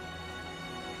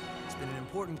 It's been an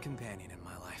important companion in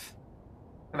my life.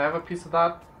 Can I have a piece of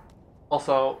that?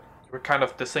 Also, you were kind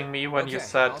of dissing me when you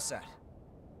said all set.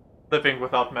 living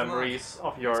without on, memories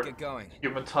of Let's your get going.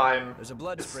 human time There's a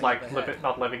blood is spring like up ahead.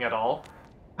 not living at all.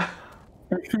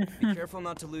 Be careful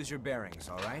not to lose your bearings,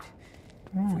 all right?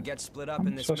 If we get split up in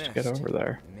I'm this supposed mist, to get over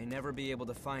there. we may never be able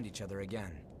to find each other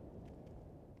again.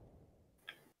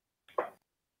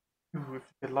 Ooh, if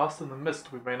we get lost in the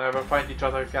mist, we may never find each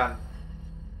other again.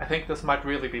 I think this might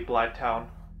really be Blight Town.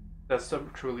 There's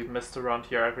some truly mist around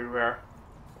here everywhere.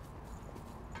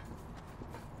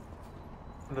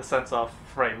 In the sense of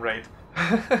frame rate.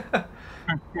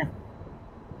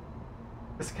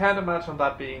 Just can't imagine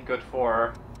that being good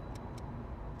for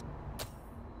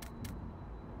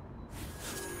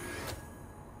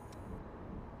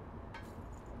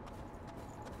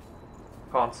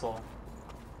console.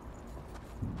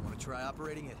 Want to try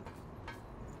operating it?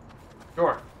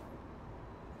 Sure.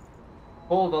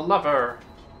 Pull the lever.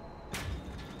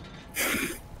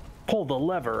 Pull the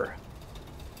lever.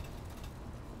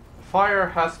 Fire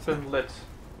has been lit.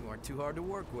 You aren't too hard to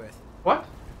work with. What?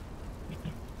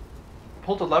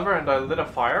 Pulled the lever and I lit a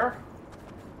fire?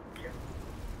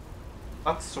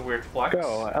 That's a weird flex.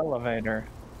 Go, elevator.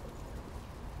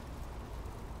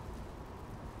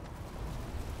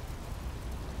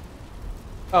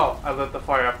 Oh, I lit the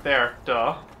fire up there.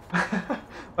 Duh.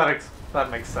 that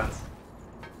makes sense.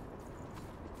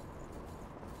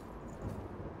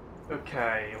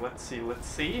 Okay, let's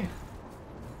see.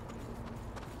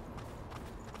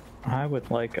 I would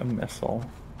like a missile.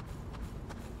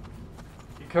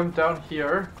 You come down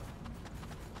here.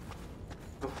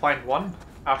 You'll find one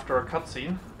after a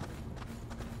cutscene.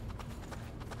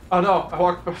 Oh no, I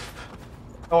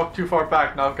walked too far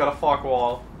back, now I've got a fog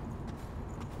wall.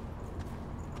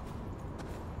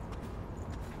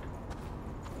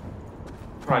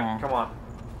 Right, Huh. come on.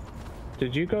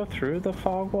 Did you go through the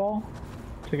fog wall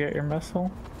to get your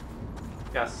missile?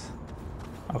 Yes.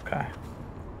 Okay.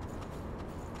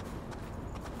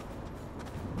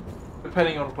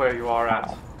 Depending on where you are at.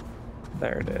 Wow.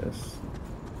 There it is.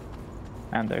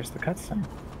 And there's the cutscene.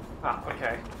 Ah,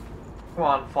 okay. Come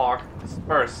on, fog.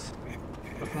 Disperse.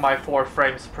 With my 4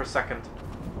 frames per second.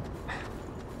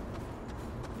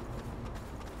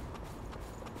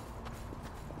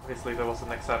 Obviously there was an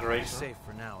You're exaggeration. safe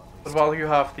for now, at But least. while you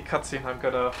have the cutscene, I'm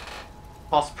gonna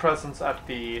pass presents at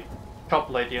the shop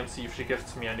lady and see if she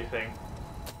gifts me anything.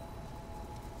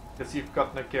 Because you've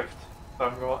gotten a gift,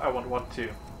 so I want one too.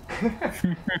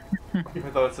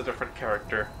 Even though it's a different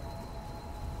character.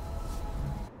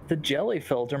 The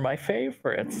jelly-filled are my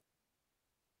favorites.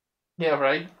 Yeah,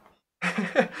 right?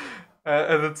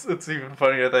 And it's even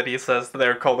funnier that he says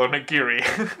they're called onigiri.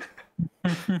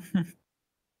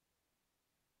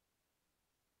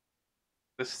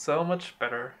 It's so much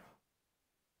better.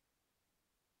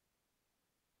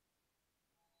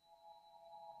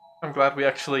 I'm glad we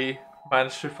actually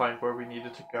managed to find where we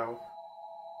needed to go.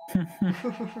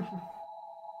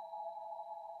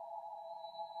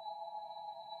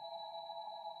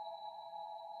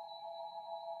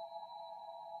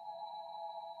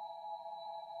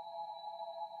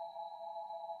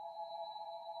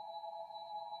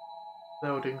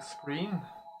 Loading screen.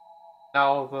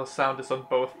 Now the sound is on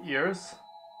both ears.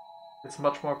 It's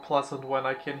much more pleasant when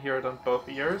I can hear it on both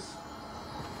ears.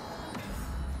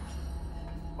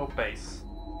 Oh, bass.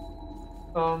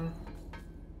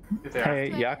 You there. Hey,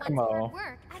 To everyone's Yakumo. hard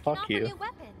work, I can Fuck offer you. new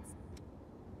weapons.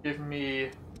 Give me...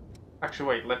 Actually,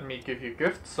 wait, let me give you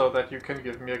gifts so that you can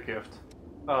give me a gift.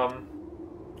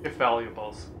 Gift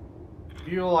valuables.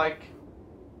 Do you like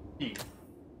tea?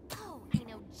 Oh, I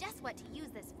know just what to use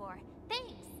this for.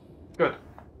 Thanks. Good.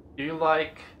 Do you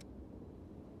like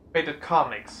faded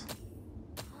comics?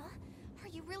 Huh? Are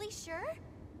you really sure?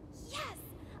 Yes!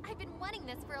 I've been wanting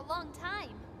this for a long time.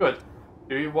 Good.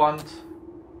 Do you want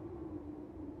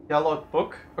yellowed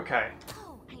book? Okay.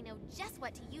 Oh, I know just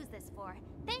what to use this for.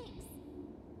 Thanks.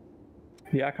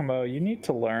 Yakumo, you need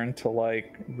to learn to,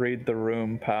 like, read the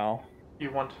room, pal.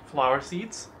 You want flower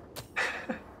seeds?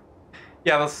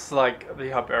 Yeah, this is like the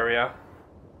hub area.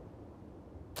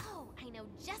 Oh, I know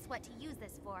just what to use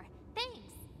this for. Thanks.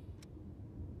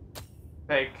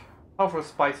 Take powerful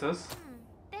spices.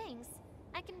 Thanks.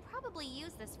 I can probably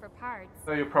use this for parts.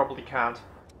 No, you probably can't.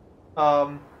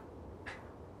 Custom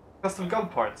gun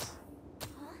parts.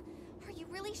 Huh? Are you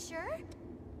really sure?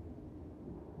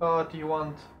 Do you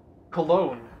want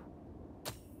cologne?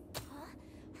 Huh?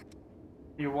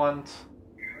 Do you want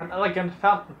an elegant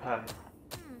fountain pen?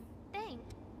 Thanks.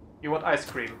 You want ice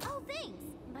cream? Oh, thanks.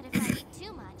 But if I eat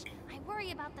too much, I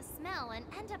worry about the smell and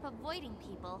end up avoiding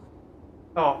people.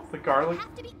 Oh, the garlic? You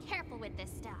have to be careful with this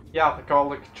stuff. Yeah, the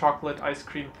garlic chocolate ice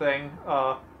cream thing.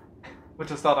 Which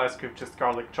is not ice cream, just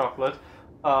garlic chocolate.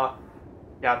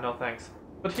 Yeah, no thanks.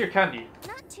 But here, candy.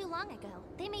 Not too long ago,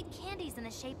 they made candies in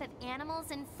the shape of animals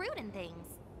and fruit and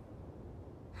things.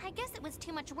 I guess it was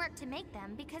too much work to make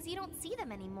them because you don't see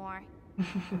them anymore.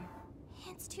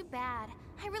 It's too bad.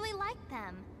 I really liked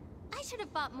them. I should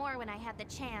have bought more when I had the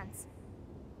chance.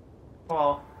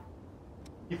 Well,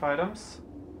 keep items.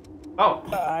 Oh,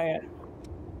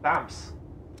 stamps.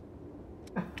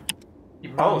 I'm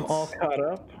Emotes. all caught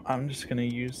up. I'm just gonna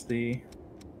use the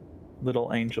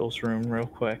little angel's room real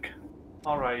quick.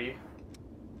 Alrighty,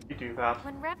 you do that.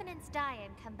 When revenants die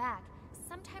and come back,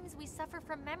 sometimes we suffer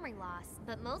from memory loss,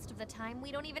 but most of the time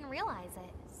we don't even realize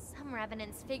it. Some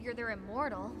revenants figure they're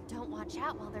immortal, don't watch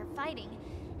out while they're fighting,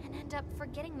 and end up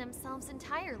forgetting themselves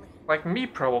entirely. Like me,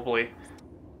 probably.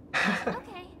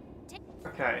 Okay.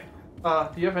 Okay.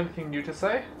 Do you have anything new to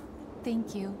say?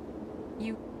 Thank you.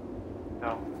 You...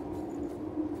 No.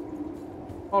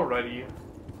 Alrighty.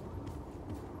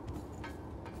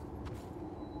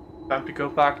 Time to go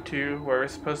back to where we're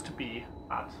supposed to be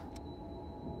at.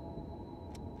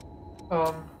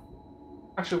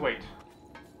 Actually, wait.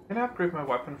 Can I upgrade my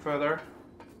weapon further?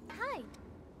 Hi.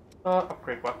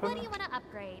 Upgrade weapon? What do you want to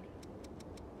upgrade?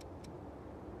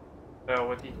 No,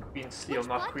 we need Queen Steel, Which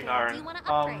not blood Queen type Iron. do you want to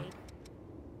upgrade?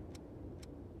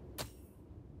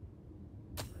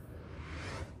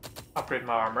 Upgrade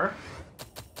my armor.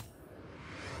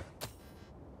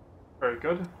 Very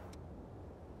good.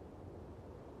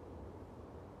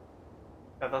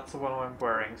 Yeah, that's the one I'm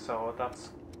wearing, so that's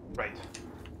great.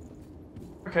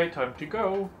 Okay, time to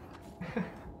go.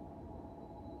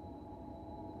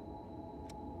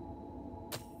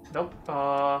 Nope.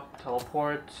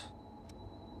 Teleport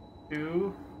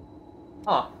to...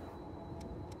 Huh.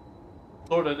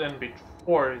 Loaded in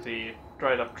before the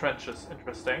dried up trenches.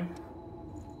 Interesting.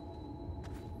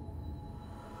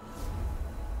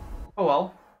 Oh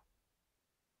well.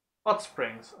 Hot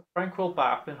Springs. A tranquil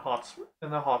bath in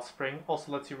a hot spring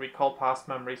also lets you recall past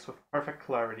memories with perfect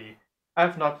clarity. I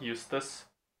have not used this.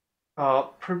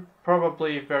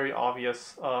 Probably very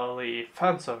obviously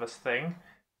fan service thing.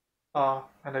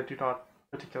 And I do not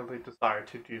particularly desire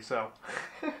to do so.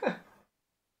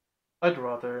 I'd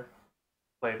rather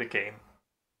play the game.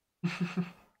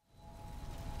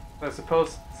 I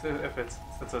suppose since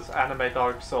it's anime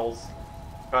Dark Souls,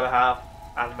 gotta have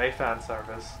anime fan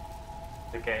service.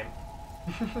 The game.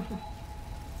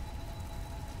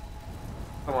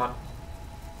 Come on.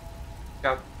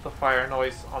 Got the fire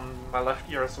noise on my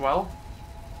left ear as well.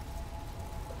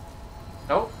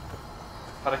 Nope.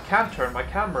 But I can turn my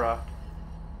camera.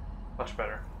 Much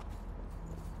better.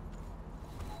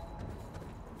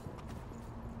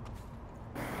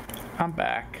 I'm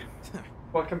back.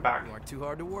 Welcome back. You aren't too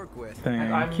hard to work with.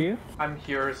 Thank you. I'm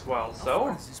here as well, How so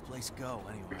far does this place go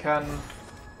anyway? we can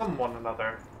summon one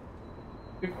another.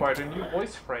 Quite a new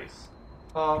voice phrase.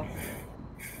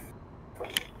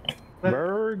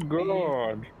 Very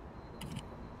good.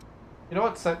 You know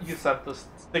what? You set the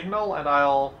signal, and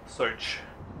I'll search.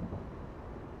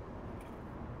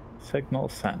 Signal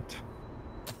sent.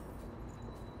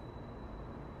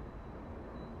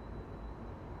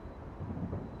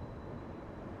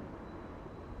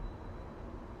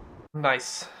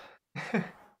 Nice.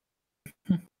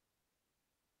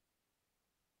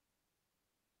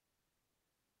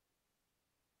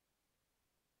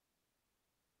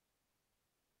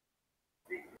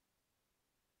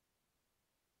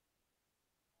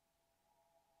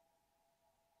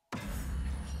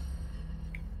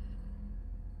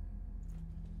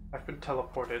 I've been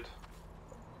teleported.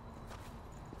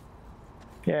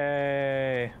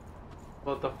 Yay.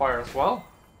 Lit the fire as well.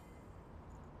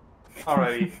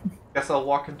 Alrighty. Guess I'll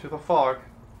walk into the fog.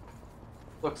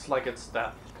 Looks like it's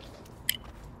death.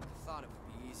 Thought it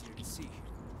would be easier to see.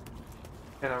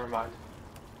 Okay, never mind.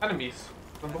 Enemies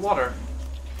in the water.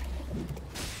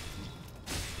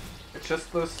 It's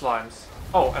just those slimes.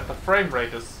 Oh, and the frame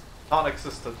rate is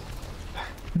non-existent.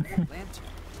 Lantern.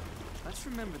 Let's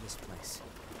remember this place.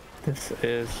 This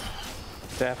is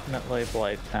Definitely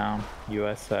Blighttown,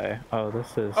 USA. Oh,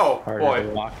 this is Oh, harder boy. to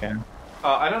walk in.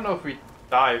 I don't know if we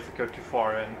die if we go too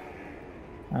far in.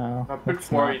 Oh, I'm a bit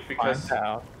let's worried not find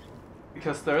out.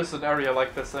 because there is an area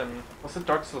like this in, was it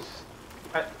Dark Souls?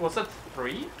 Was it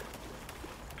 3?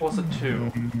 Or was it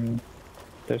 2?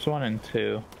 There's 1 and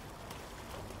 2.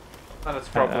 And it's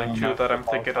I probably don't 2 know if that I'm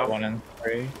there's thinking also of. 1 and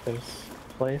 3. There's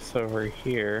a place over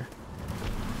here.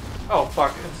 Oh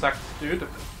fuck, insect dude.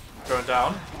 Going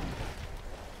down.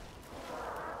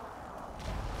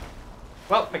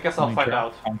 Well, I guess I'll Let me find drop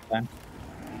out. something.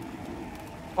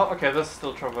 Well, okay, this is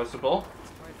still traversable.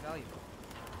 It's quite valuable.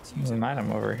 Let's use There's it. an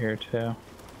item over here too.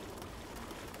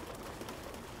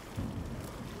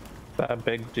 Is that a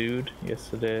big dude?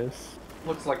 Yes, it is.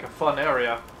 Looks like a fun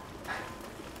area.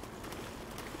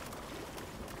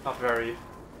 Not very.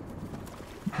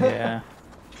 Yeah.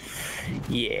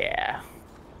 Yeah.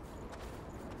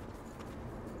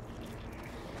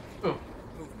 Ooh,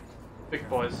 big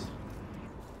boys.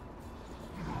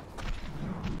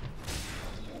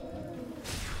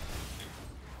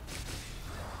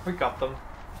 We got them.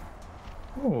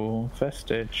 Ooh,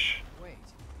 vestige. Wait,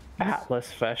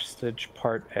 Atlas vestige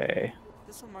part A.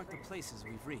 this will mark the places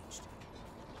we've reached.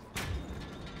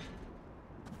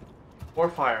 Or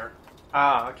fire.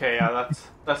 Ah, okay, yeah,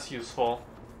 that's useful.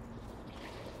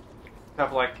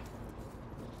 Have like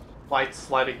lights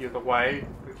sliding you the way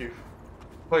with you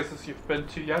places you've been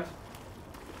to yet.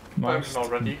 Most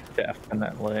already.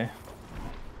 definitely.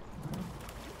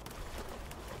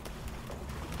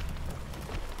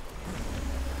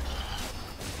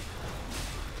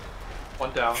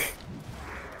 One down.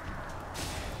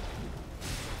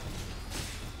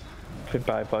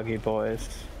 Goodbye, buggy boys.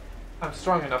 I'm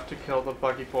strong enough to kill the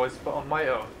buggy boys, but on my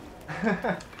own.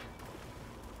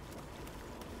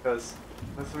 Because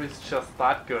Misery's just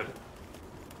that good.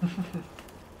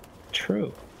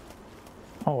 True.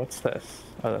 Oh, what's this?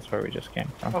 Oh, that's where we just came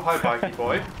from. Oh, hi, buggy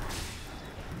boy.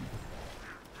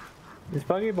 These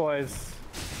buggy boys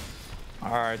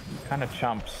are kind of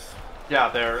chumps. Yeah,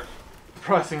 they're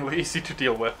surprisingly easy to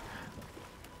deal with.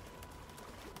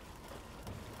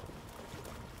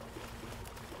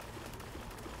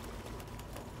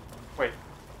 Wait,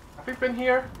 have we been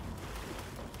here?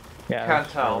 Yeah. Can't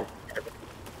that's tell. where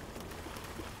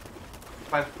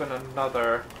Might have been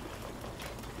another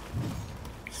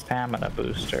Stamina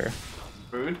booster.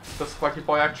 rude. This buggy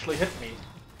boy actually hit me.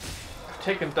 I've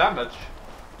taken damage.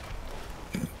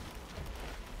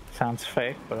 Sounds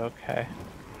fake, but okay.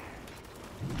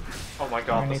 Oh my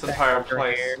god, this Anything entire over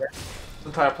place. here? This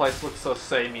entire place looks so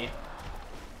samey.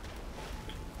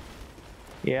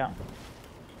 Yeah.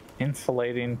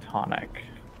 Insulating tonic.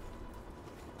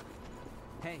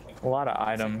 Hey, A lot of like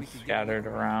we items could get scattered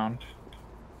one. around.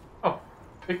 Oh,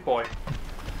 big boy.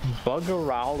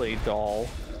 Buggerowly doll.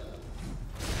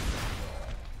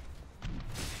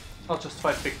 I'll just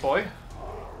fight big boy.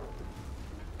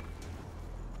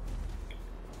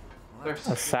 We'll have There's to take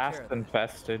care of Assassin that.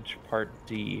 vestige part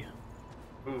D.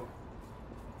 Ooh.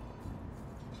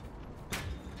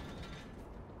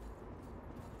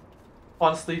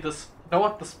 Honestly, you know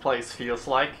what this place feels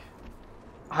like?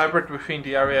 A hybrid between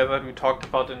the area that we talked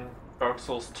about in Dark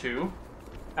Souls 2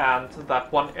 and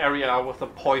that one area with the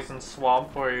poison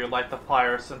swamp where you light the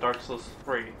fires in Dark Souls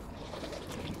 3.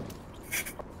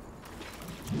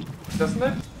 Doesn't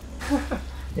it?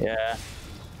 Yeah.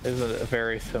 There's a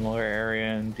very similar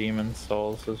area in Demon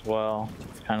Souls as well.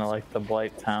 It's kind of like the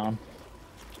Blighttown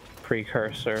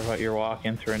precursor, but you're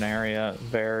walking through an area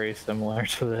very similar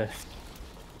to this.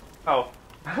 Oh.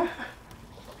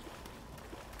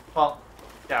 Well,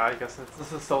 yeah, I guess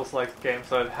this is Souls-like game,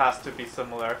 so it has to be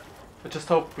similar. I just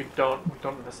hope we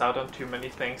don't miss out on too many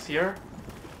things here.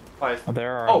 Like,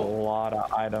 There are a lot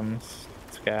of items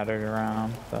scattered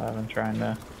around that I've been trying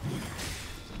to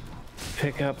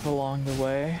pick up along the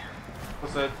way.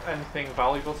 was it anything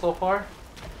valuable so far?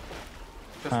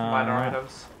 Just minor Uh,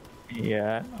 items.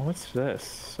 Yeah. What's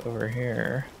this over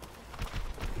here?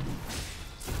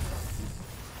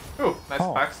 Ooh, nice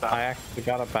Oh, backstab. I actually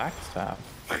got a backstab.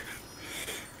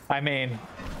 I mean,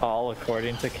 all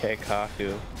according to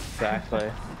Keikaku,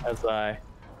 exactly as I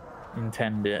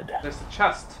intended. There's a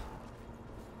chest.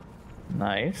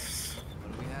 Nice.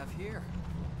 What do we have here?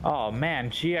 Oh man,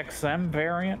 GXM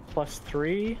variant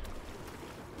 +3.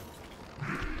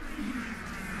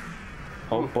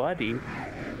 Oh buddy.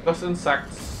 Those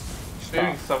insects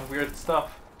doing some weird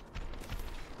stuff.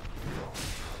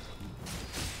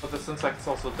 But this insect's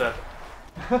also dead.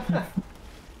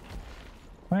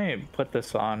 Let me put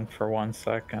this on for 1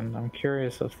 second. I'm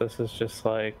curious if this is just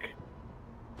like...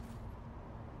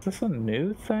 Is this a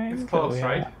new thing It's close, that we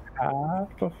right? haven't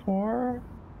had before?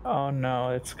 Oh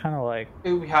no, it's kind of like...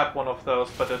 We had one of those,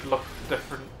 but it looked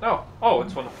different. No. Oh,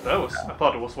 it's one of those. I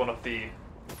thought it was one of the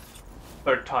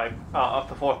third type. Of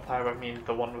the fourth type, I mean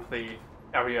the one with the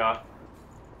area.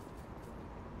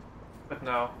 But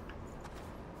no.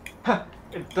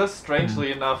 It does,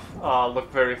 strangely enough,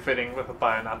 look very fitting with a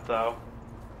bayonet, though.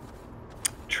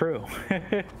 True.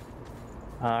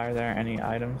 Are there any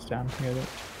items down here that...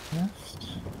 Yes?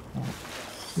 I don't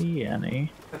see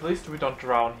any. At least we don't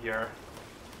drown here.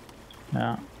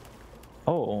 No.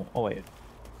 Oh wait.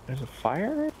 There's a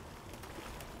fire?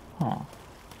 Huh.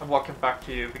 I'm walking back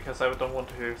to you because I don't want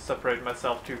to separate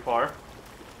myself too far.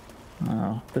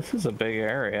 Oh, this is a big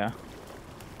area.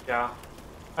 Yeah.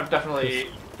 I definitely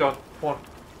don't want...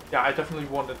 Yeah, I definitely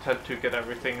won't intend to get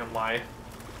everything in my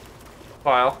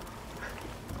file.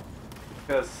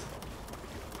 Because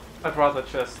I'd rather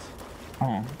just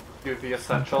do the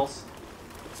essentials.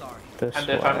 Sorry. This And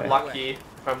way. if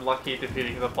I'm lucky,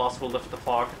 defeating the boss will lift the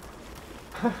fog.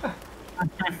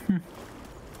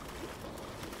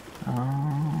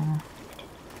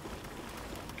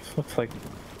 This looks like...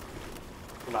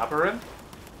 Labyrinth?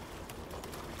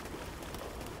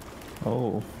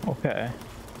 Oh, okay.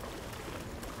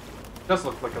 Does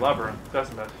look like a labyrinth,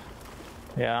 doesn't it?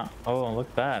 Yeah. Oh, look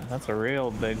at that. That's a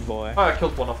real big boy. Oh, I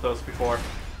killed one of those before.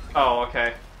 Oh,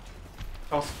 okay.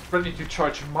 I was ready to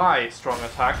charge my strong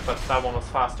attack, but that one was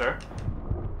faster.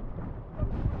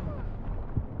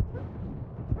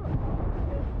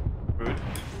 Rude.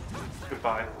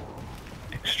 Goodbye.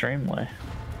 Extremely.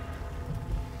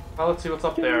 Well, let's see what's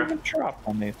up Didn't there. even drop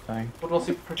anything. What was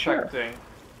he protecting?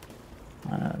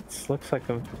 It looks like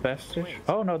a vestige.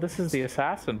 Oh no, this is the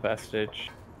assassin vestige.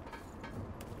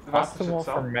 The vestige Optimal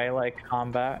itself? for melee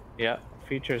combat. Yep.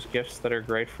 Features gifts that are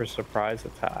great for surprise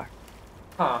attack.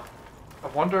 Huh. I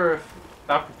wonder if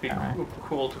that would be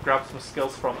cool to grab some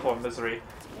skills from for Misery.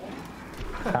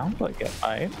 Sounds like it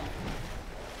might.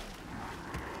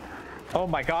 Oh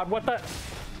my god, what the?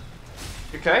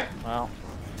 You okay? Well,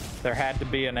 there had to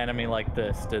be an enemy like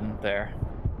this, didn't there?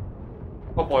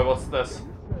 Oh boy, what's this?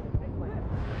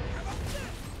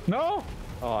 No!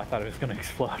 Oh, I thought it was gonna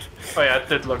explode. Oh yeah, it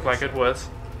did look like it was.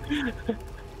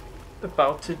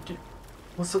 About to do...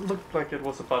 Was it looked like it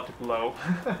was about to blow?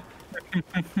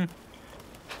 Is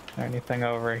there anything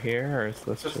over here, or is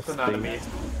this Just just an the... enemy.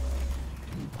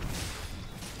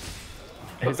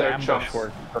 His they're ambush chumps.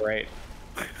 worked great.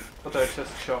 But they're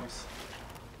just chumps.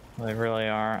 They really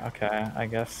are. Okay, I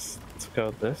guess let's go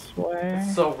this way.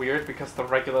 It's so weird because the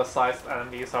regular sized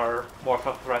enemies are more of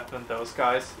a threat than those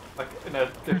guys. Like in a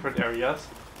different areas.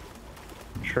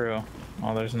 True.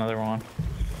 Oh, there's another one.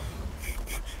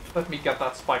 Let me get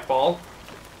that spike ball.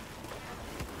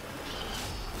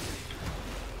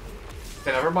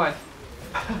 Okay, never mind.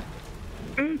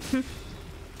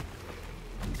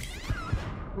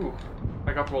 Ooh,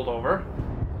 I got rolled over.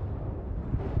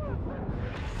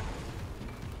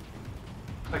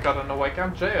 I got an awake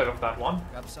MJ out of that one.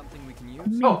 Grab something we can use?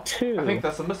 Me too. I think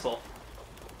that's a missile.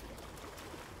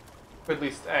 Or at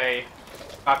least a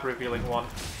map revealing one.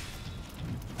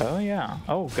 Oh yeah.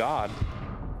 Oh god.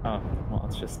 Oh, well,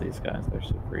 it's just these guys. They're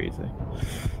super easy.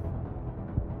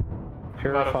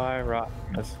 Purify, rock,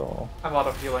 missile. A lot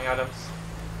of healing items.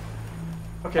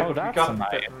 Okay, Oh, but we that's got a the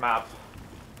nice- map.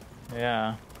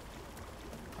 Yeah.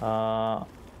 Oh,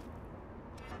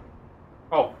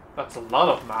 that's a lot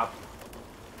of map.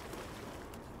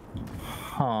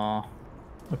 Huh.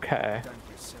 Okay. Done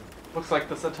here soon. Looks like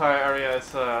this entire area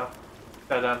is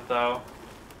dead end though.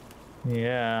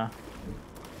 Yeah.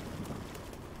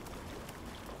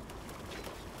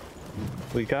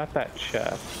 We got that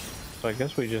chest, so I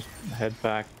guess we just head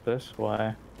back this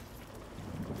way.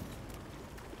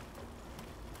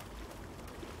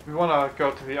 We wanna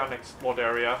go to the unexplored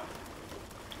area.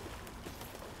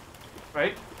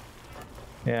 Right?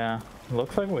 Yeah.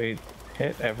 Looks like we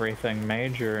hit everything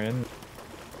major in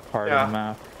part Yeah. of the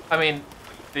map. I mean,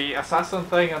 the assassin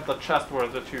thing and the chest were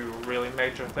the two really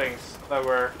major things that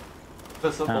were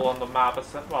visible on the map.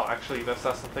 Well, actually, the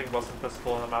assassin thing wasn't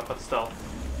visible on the map, but still.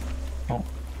 Oh,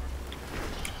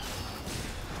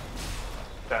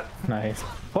 Dead. nice.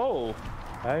 Whoa!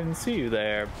 I didn't see you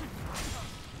there.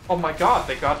 Oh my god,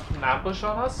 they got an ambush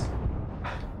on us?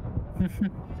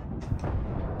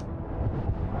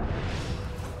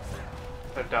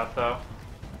 They're dead though.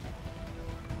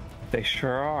 They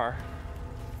sure are.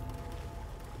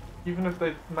 Even if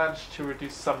they managed to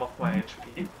reduce some of my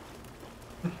HP.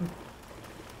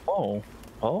 Oh.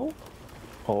 Oh?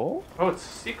 Oh? Oh, it's a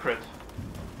secret.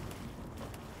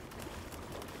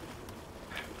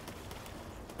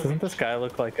 Doesn't this guy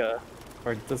look like a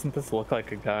Or doesn't this look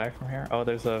like a guy from here? Oh,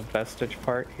 there's a vestige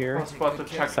part I here. was about to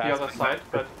check the other side,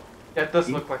 but yeah, it does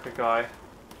look like a guy.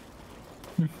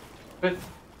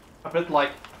 A bit like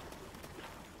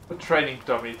a training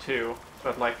dummy too,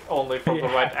 but like only from the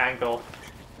right angle.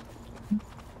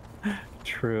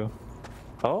 True.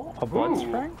 Oh, a blood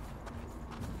spring?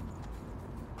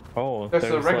 Oh, there's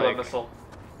a regular like, missile.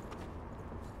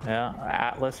 Yeah,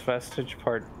 Atlas Vestige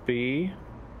Part B.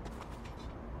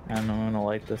 And I'm gonna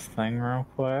light this thing real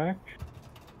quick.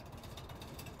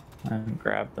 And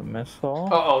grab the missile.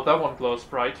 Uh-oh, that one glows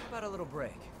bright. About a little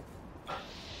break.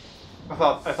 I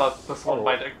thought this one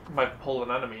might pull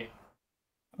an enemy.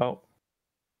 Oh.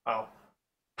 Oh.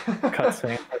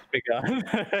 Cutscene has begun.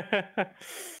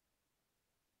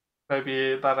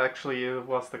 Maybe that actually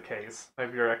was the case.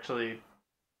 Maybe you're actually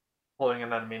pulling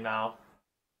an enemy now.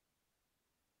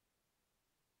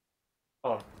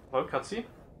 Oh, hello, cutscene?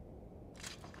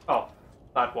 Oh,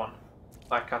 that one.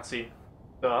 That cutscene.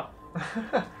 Duh.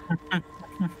 I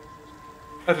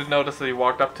didn't notice that he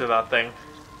walked up to that thing.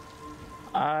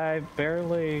 I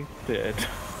barely did.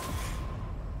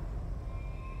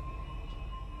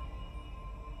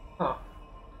 Huh.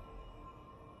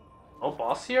 No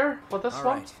boss here for this All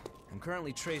one? right. I'm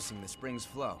currently tracing the spring's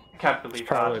flow. I can't believe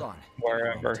Probably that. Hold on.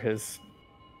 wherever his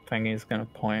thingy's gonna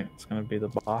point, it's gonna be the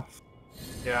boss.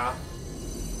 Yeah.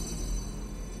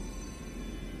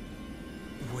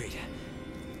 Wait,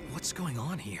 what's going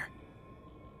on here?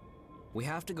 We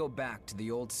have to go back to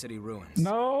the old city ruins.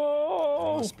 No!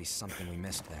 There must be something we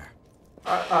missed there.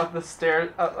 The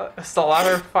stairs. Is the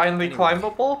ladder finally Anyway.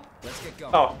 climbable? Let's get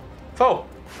going. Oh. Foe!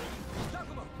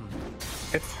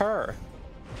 It's her.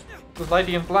 The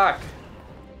lady in black.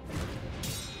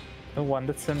 The one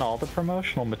that's in all the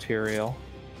promotional material.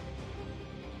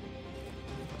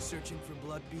 Searching for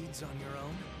blood beads on your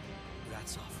own?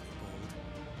 That's awfully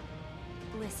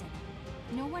bold. Listen,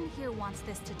 no one here wants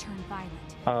this to turn violent.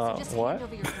 So just what? hand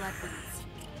over your blood beads.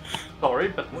 Sorry,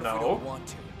 but What if we no. don't want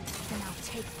to? Then I'll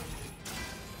take them.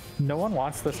 No one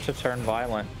wants this to turn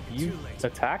violent. You Too late.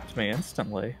 attacked me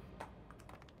instantly.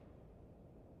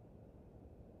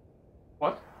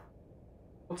 What?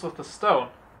 What's with the stone?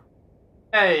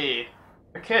 Hey!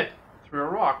 A kid! Threw a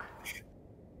rock.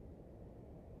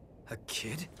 A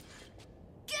kid?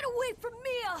 Get away from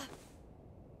Mia!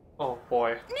 Oh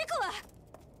boy. Nicola!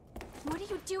 What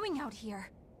are you doing out here?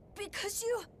 Because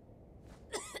you...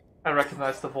 I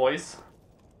recognize the voice.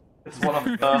 It's one of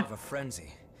the Of a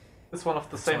frenzy. it's one of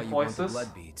the That's why same you want the voices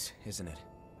blood beads, isn't it?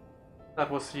 that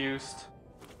was used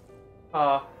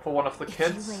for one of the If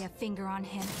kids you lay a finger on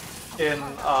him, I'll in carve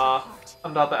out your heart.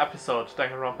 another episode,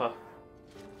 Danganronpa.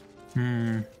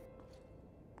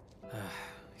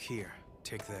 Here,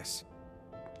 take this.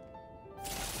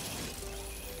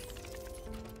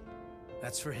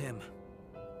 That's for him.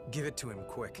 Give it to him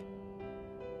quick.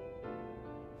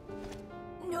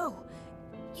 No!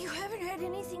 You haven't had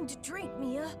anything to drink,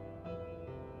 Mia.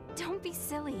 Don't be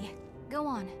silly. Go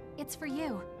on. It's for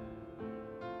you.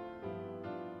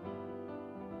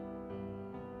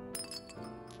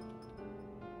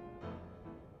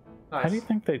 Nice. How do you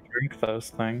think they drink those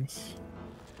things?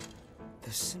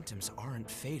 The symptoms aren't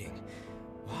fading.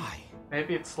 Why?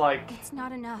 Maybe it's like It's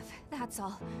not enough, that's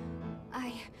all.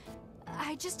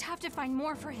 I just have to find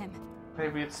more for him.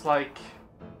 maybe it's like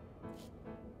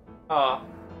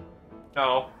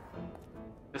no.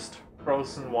 Just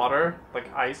frozen water,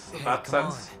 like ice in Hey, that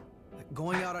come sense. on.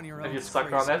 Going out on your own And you is suck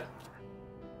crazy. on it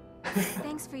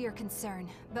Thanks for your concern,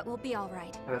 but we'll be all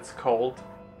right. and it's cold.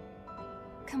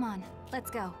 Come on,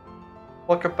 let's go.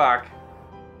 Welcome back.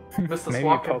 Mr. Maybe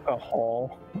Swankin. poke a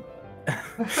hole.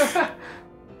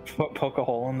 Poke a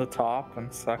hole in the top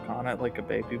and suck on it like a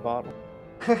baby bottle.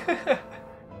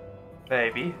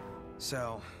 Maybe.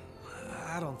 So,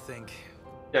 I don't think...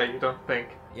 Yeah, you don't think.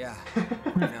 Yeah.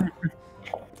 No.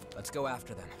 Let's go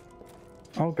after them.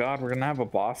 Oh god, we're gonna have a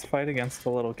boss fight against a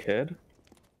little kid?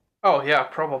 Oh yeah,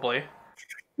 probably.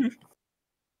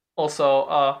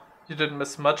 Also, you didn't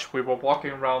miss much. We were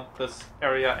walking around this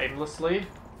area aimlessly.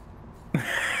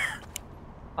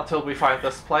 Until we find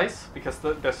this place, because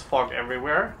there's fog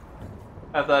everywhere.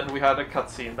 And then we had a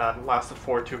cutscene that lasted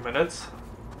for 2 minutes.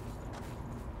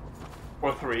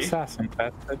 Or 3. Assassin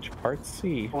Passage Part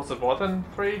C. Was it more than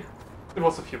 3? It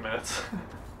was a few minutes.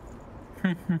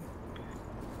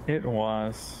 It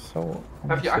was. So, let Have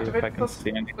me you see if I activated can this see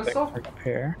anything missile? to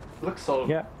compare. It looks so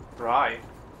Yeah. dry.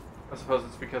 I suppose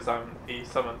it's because I'm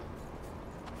de-summoned.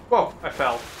 Whoa, I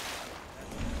fell.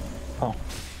 Oh.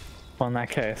 Well, in that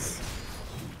case.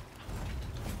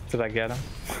 Did I get him?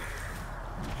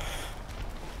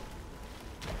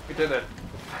 We did it.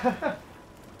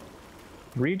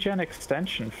 Regen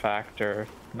extension factor.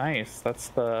 Nice. That's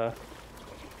the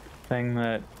thing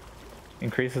that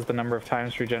increases the number of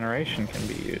times regeneration can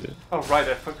be used. Oh right,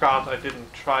 I forgot I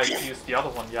didn't try to use the other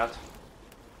one yet.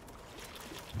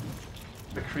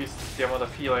 Decrease the amount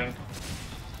of healing.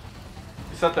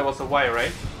 You said there was a way,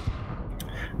 right?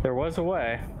 There was a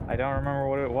way. I don't remember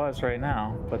what it was right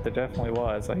now, but there definitely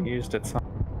was. I used it some.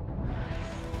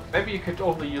 Maybe you could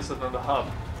only use it in the hub.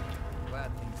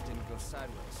 Glad things didn't go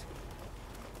sideways.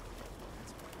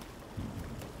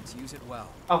 Let's use it well.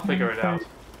 I'll figure it out.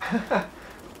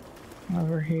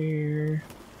 Over here.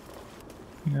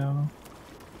 No.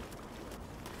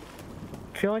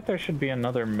 I feel like there should be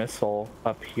another missile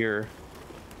up here.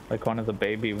 Like one of the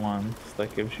baby ones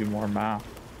that gives you more map.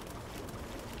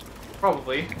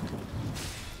 Probably.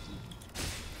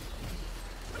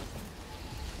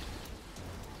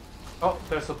 Oh,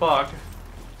 there's a bug.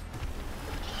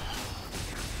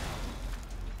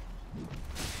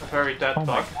 A very dead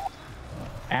bug.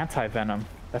 Anti-venom.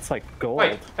 That's like gold.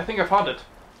 Wait, I think I found it.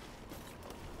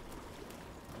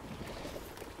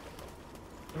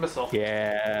 A missile.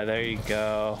 Yeah, there you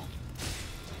go.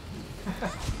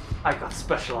 I got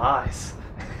special eyes.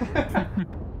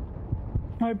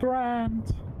 My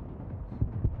brand.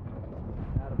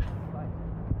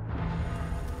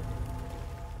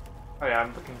 Oh yeah,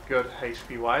 I'm looking good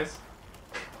HP wise.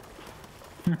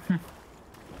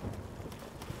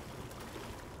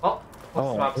 Oh,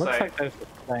 what's the map looks say? like there's a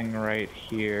thing right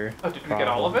here. Oh, did we get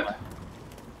all of it?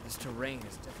 This terrain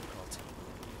is difficult.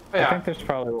 Oh, yeah. I think there's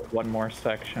probably one more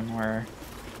section where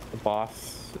the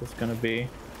boss is gonna be,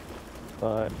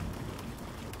 but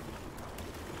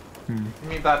You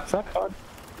mean that? is that bug?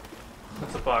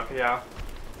 That's a bug, yeah.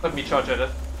 Let me charge at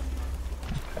it.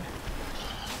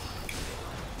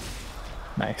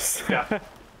 Nice. Yeah.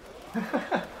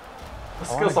 The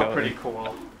skills are pretty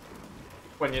cool.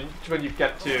 When you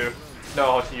get to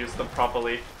know how to use them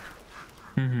properly.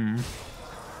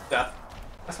 Yeah.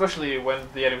 Especially when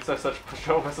the enemies are such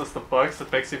pushovers as the bugs,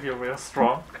 it makes you feel real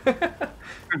strong.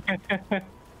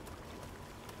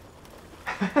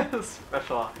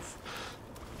 Specialized.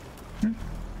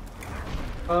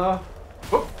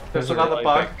 Whoop, there's a another really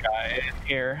bug. big guy in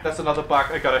here. There's another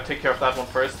bug. I gotta take care of that one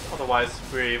first, otherwise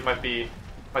we might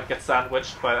get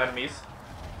sandwiched by enemies.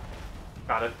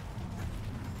 Got it.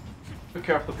 Took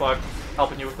care of the bug.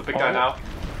 Helping you with the big guy now.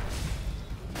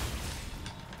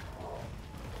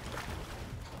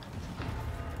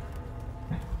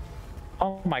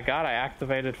 Oh my god, I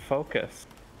activated focus.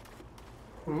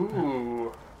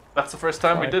 Ooh, that's the first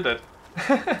time we did it.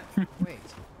 Wait,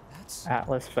 that's...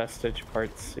 Atlas Vestige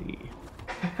Part C.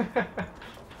 Is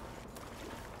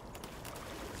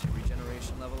your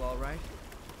regeneration level alright?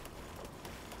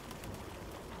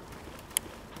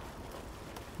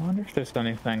 I wonder if there's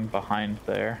anything behind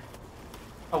there.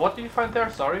 Oh, what did you find there?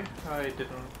 Sorry, I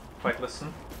didn't quite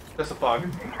listen. There's a bug.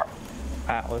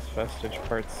 Atlas Vestige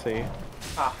Part C.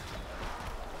 Ah.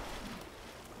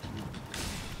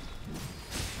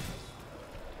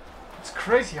 It's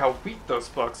crazy how weak those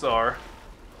bugs are.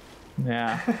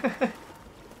 Yeah.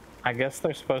 I guess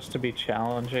they're supposed to be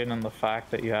challenging in the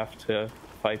fact that you have to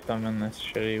fight them in this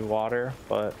shitty water,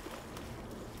 but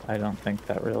I don't think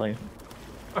that really...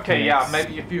 Okay, yeah,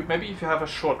 maybe if you have a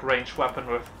short range weapon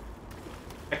with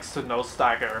next to no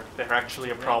stagger, they're actually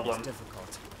a problem.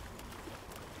 Difficult.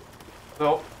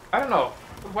 Though, I don't know,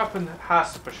 the weapon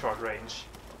has super short range.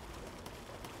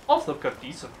 Also got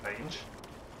decent range.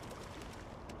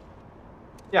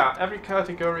 Yeah, every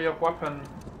category of weapon.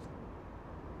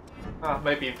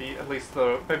 Maybe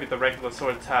the regular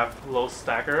swords have low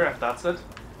stagger and that's it.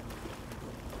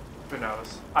 Who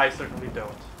knows? I certainly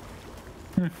don't.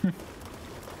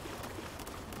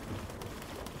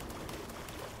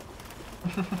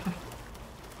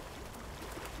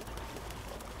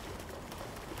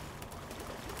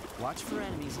 Watch for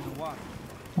enemies in the water.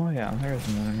 Oh yeah, there's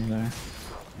an enemy there.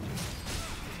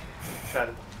 Got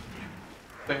it.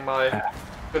 Doing my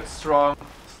good strong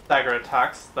stagger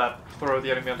attacks that throw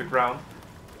the enemy on the ground.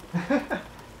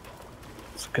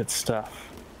 It's good stuff.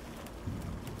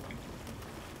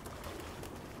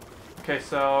 Okay,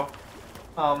 so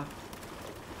Oh,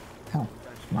 there's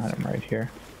an item right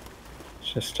here.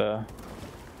 It's just a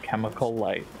chemical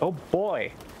light. Oh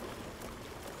boy!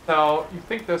 so you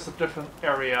think there's a different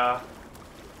area,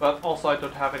 but also I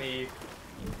don't have any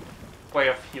way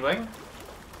of healing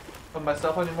on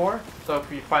myself anymore. So if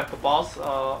we find the boss,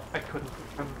 I couldn't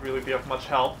really be of much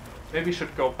help. Maybe we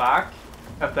should go back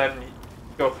and then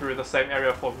go through the same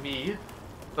area for me,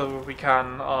 so we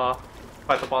can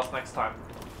fight the boss next time.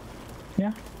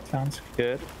 Yeah, sounds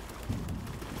good.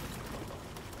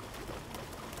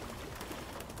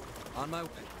 On my way.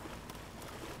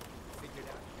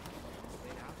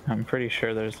 I'm pretty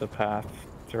sure there's a path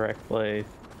directly.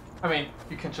 I mean,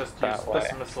 you can just use That way,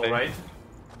 this missile, actually. right?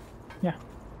 Yeah.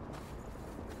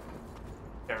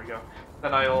 There we go.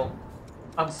 Then I'll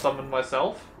unsummon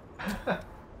myself.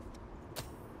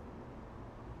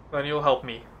 Then you'll help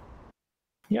me.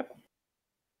 Yep.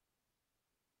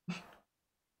 I'm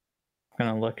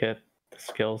gonna look at the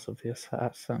skills of the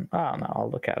assassin. Oh no, I'll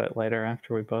look at it later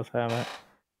after we both have it.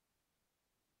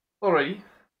 Alrighty.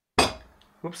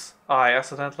 Oops, I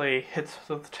accidentally hit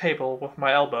the table with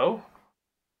my elbow.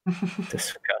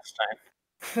 Disgusting.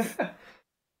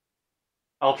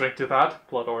 I'll drink to that.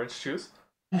 Blood orange juice.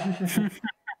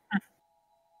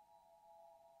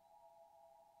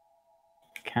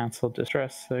 Cancel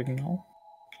distress signal.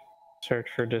 Search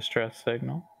for distress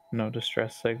signal. No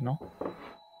distress signal.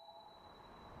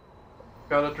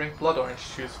 Gotta drink blood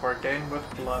orange juice for a game with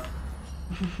blood.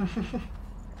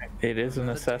 It is a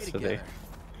Let's stay necessity.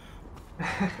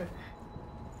 together.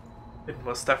 It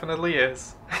most definitely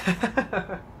is.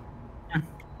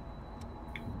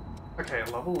 Okay,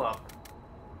 level up.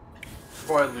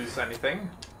 Before I lose anything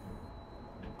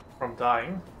from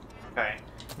dying. Okay,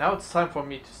 now it's time for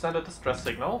me to send a distress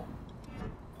signal.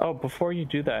 Oh, before you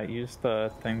do that, use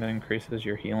the thing that increases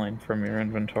your healing from your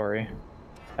inventory.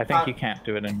 I think you can't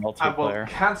do it in I will multiplayer.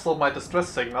 cancel my distress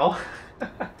signal.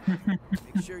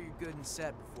 Make sure you're good and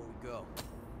set before we go.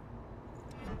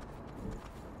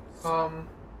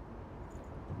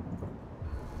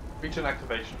 Region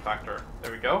activation factor.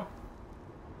 There we go.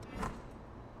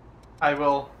 I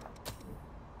will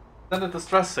send a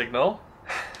distress signal.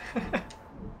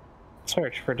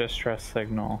 Search for distress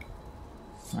signal.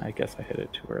 I guess I hit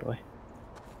it too early.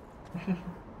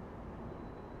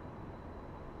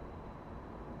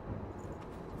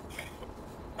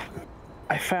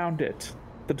 I found it.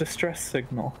 The distress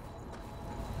signal.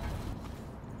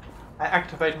 I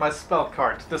activate my spell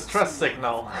card, distress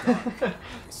signal.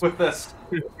 With this,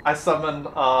 I summon,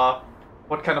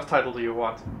 what kind of title do you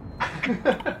want?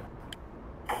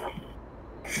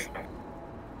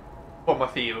 For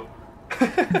Matthew.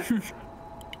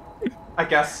 I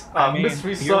guess, I mean,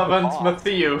 Mystery you're the Servant boss.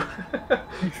 Matthew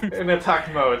in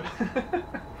attack mode.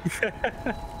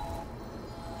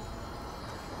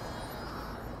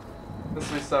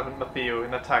 Mystery Servant Matthew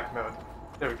in attack mode.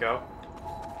 There we go.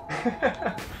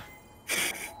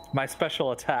 My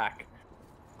special attack.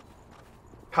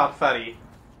 Confetti.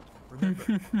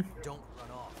 Remember, don't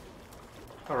run off.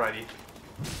 Alrighty. At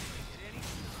any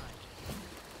time.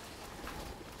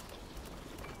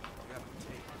 Grab a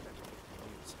tape.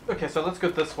 Okay, so let's go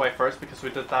this way first, because we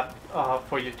did that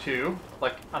for you too.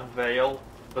 Like, unveil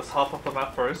this half of the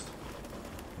map first.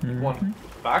 One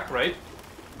back, right?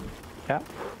 Yeah.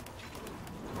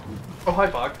 Oh, hi,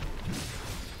 Bug.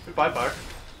 Goodbye, Bug.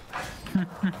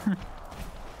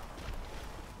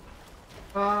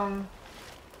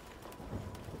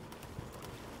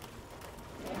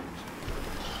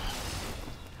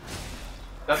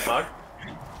 That Bug.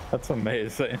 That's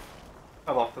amazing.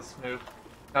 I love this move.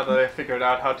 Now that I figured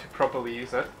out how to properly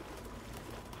use it.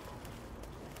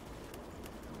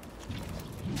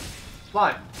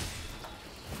 Fly.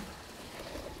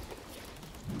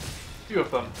 Two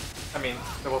of them. I mean,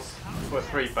 there was 2 or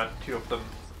 3, but 2 of them.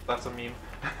 That's a meme.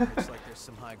 Looks like there's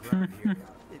some high ground here.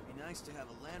 It'd be nice to have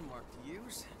a landmark to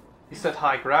use. He said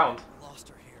high ground. Lost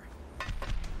her here.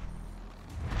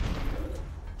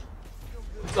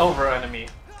 It's over, enemy.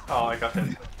 Oh, I got hit.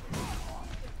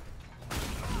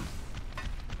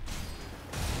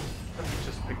 Let me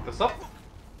just pick this up.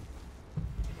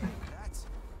 That's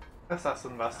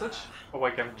Assassin message.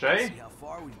 Awake see MJ. how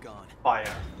far we've gone.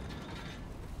 Fire.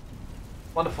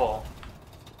 Wonderful.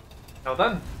 Now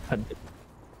then.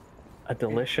 A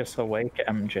delicious awake,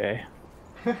 MJ.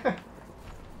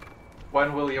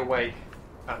 When will you awake?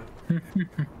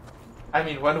 I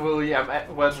mean, when will you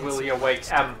awake?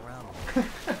 Around.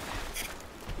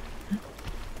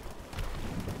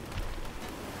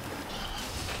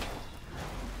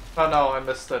 Oh no, I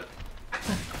missed it.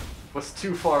 Was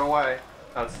too far away.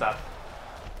 That's that.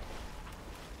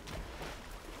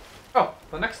 Oh,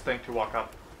 the next thing to walk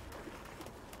up.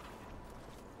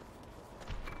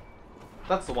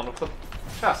 That's the one with the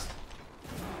chest.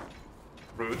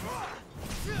 Rude.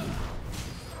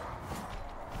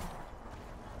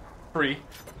 3.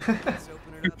 Let's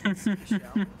open it up and see,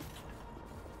 shall we?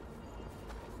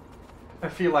 I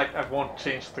feel like I won't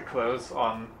change the clothes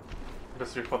on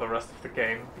Mystery for the rest of the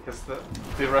game, because the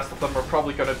rest of them are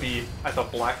probably gonna be either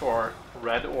black or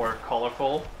red or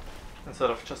colorful, instead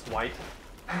of just white.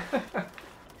 I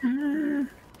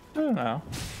don't know.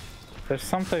 There's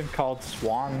something called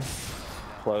Swan's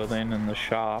clothing in the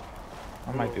shop.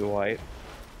 I might do white.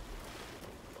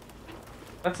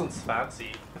 That sounds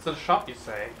fancy. It's a shop, you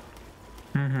say?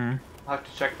 Mm-hmm. I'll have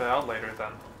to check that out later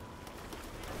then.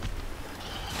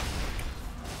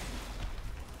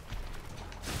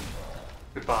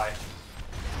 Goodbye.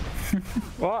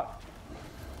 What?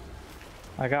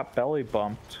 I got belly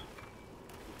bumped.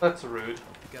 That's rude. You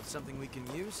got something we can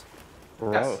use?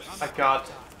 Gross. Yes, I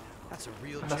got That's a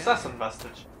real an gem. assassin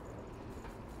vestige.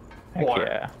 Heck Four.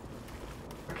 yeah.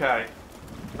 Okay.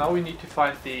 Now we need to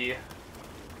find this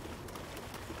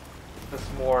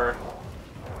more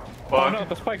Oh bug. no,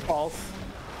 the spike balls.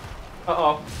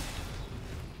 Uh-oh.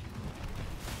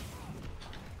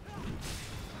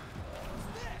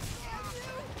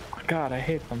 God, I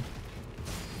hate them.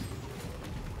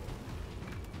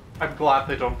 I'm glad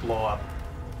they don't blow up.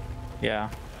 Yeah.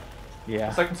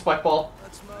 Yeah. Second spike ball.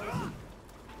 Let's move.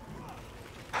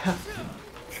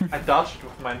 I dodged it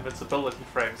with my invincibility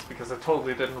frames because it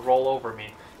totally didn't roll over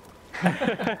me. No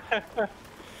harm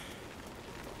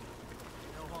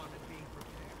in being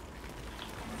prepared.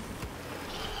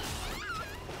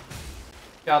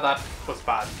 Yeah, that was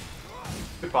bad.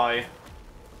 Goodbye.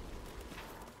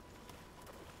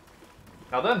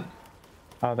 Now then,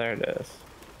 Oh, there it is.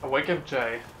 awaken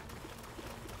Jay.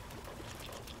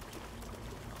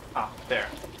 Ah, there.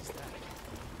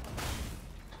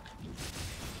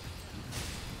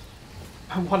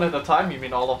 One at a time, you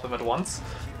mean all of them at once?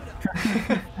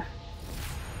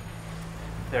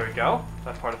 There we go.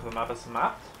 That part of the map is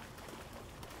mapped.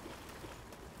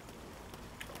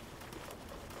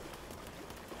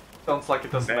 Sounds like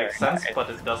it doesn't make sense, but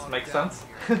it does make sense.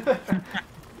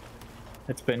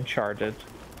 It's been charted.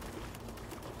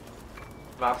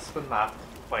 Map's been mapped.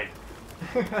 Wait.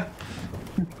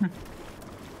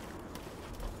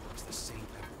 It's the same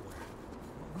everywhere.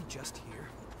 Are we just here?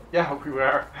 Yeah, we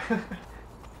were.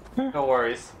 No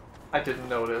worries. I didn't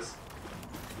notice.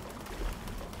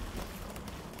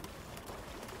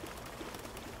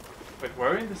 Wait,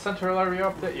 were we in the central area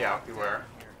up there? Yeah, we were.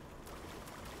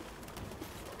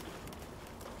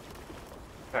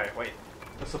 Okay, wait.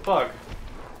 There's a bug.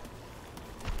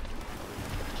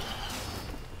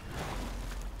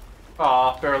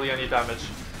 Aw, barely any damage.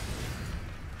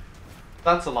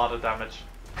 That's a lot of damage.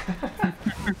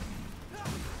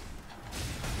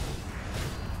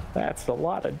 That's a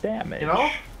lot of damage. You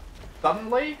know,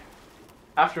 suddenly,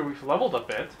 after we've leveled a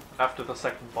bit, after the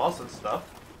second boss and stuff,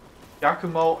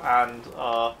 Yakumo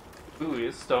and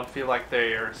Luis don't feel like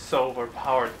they're so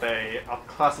overpowered they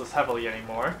outclass us heavily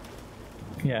anymore.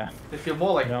 Yeah. They feel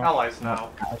more like No, allies now.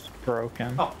 That's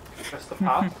broken. Oh, just the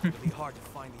path? It'll be hard to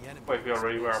find the enemy. Wait, we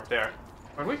already were up there.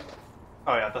 Were we?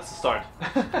 Oh yeah, that's the start.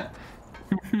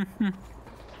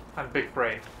 I'm big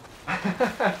brain.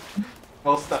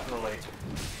 Most definitely.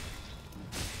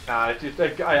 Nah,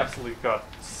 I absolutely got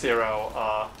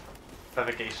zero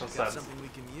navigation Got sense. something we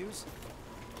can use?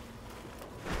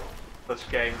 Such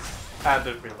games, and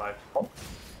in real life.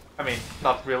 I mean,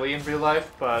 not really in real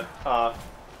life, but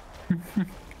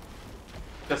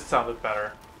just sounded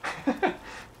better.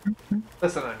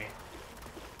 Listen to me.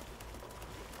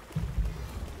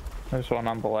 There's one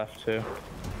on the left too.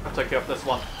 I'll take care of this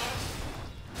one.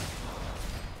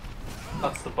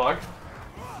 That's the bug.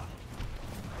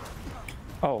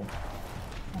 Oh.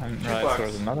 I didn't Two realize there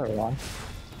bugs. was another one.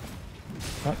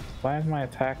 What? Why is my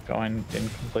attack going in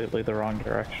completely the wrong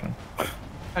direction?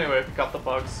 Anyway, we got the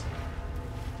bugs.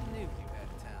 Knew you had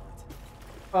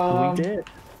talent. We did.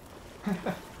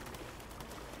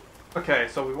 Okay,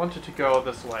 so we wanted to go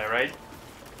this way, right?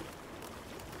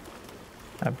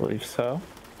 I believe so.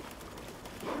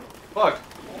 Bug!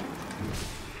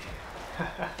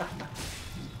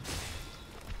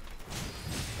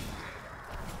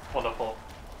 Wonderful.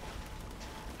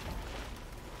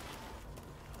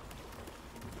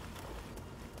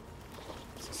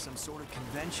 Is this some sort of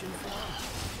convention for him?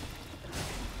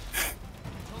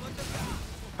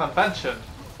 Convention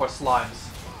for slimes.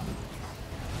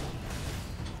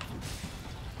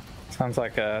 Sounds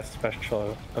like a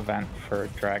special event for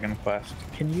Dragon Quest.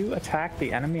 Can you attack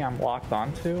the enemy I'm locked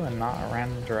onto and not a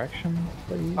random direction,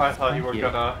 please? I thought you Thank were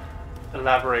gonna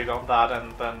elaborate on that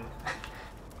and then...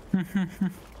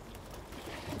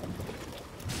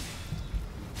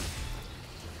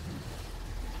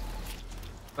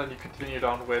 then you continued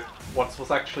on with what was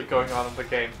actually going on in the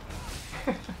game.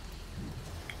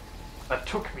 That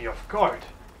took me off guard.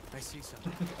 I see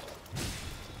something.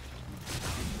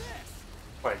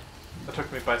 Wait, that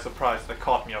took me by surprise, that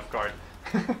caught me off guard.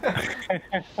 Guess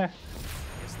that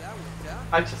worked out.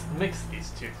 I just mixed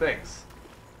these two things.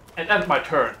 And end my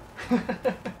turn.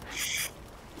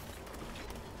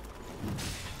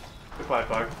 Goodbye,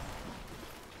 bug.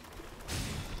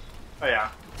 Oh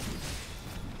yeah.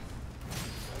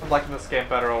 I'm liking this game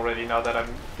better already now that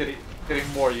I'm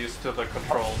getting more used to the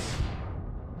controls.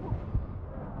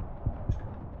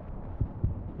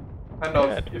 I don't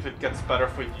know if it gets better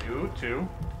for you too,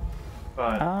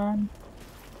 but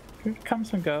it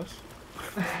comes and goes.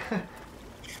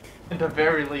 in the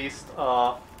very least,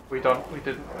 we're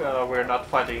not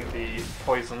fighting the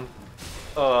poison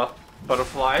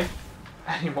butterfly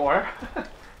anymore.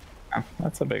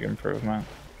 That's a big improvement.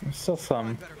 There's still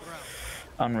some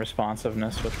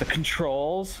unresponsiveness with the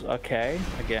controls. Okay,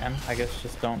 again, I guess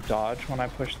just don't dodge when I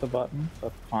push the button.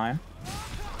 That's fine.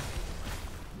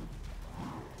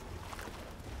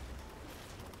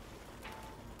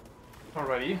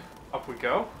 Alrighty, up we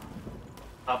go.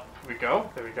 Up we go.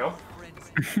 There we go.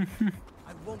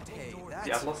 I won't ignore that.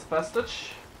 The Atlas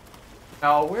vestige.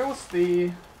 Now, where was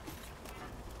the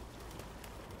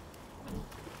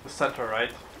center,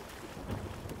 right?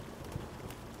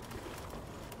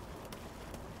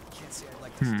 Can't say I'd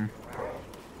like to stick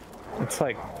around. It's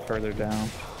like further down.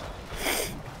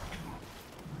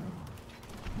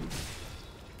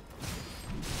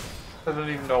 I don't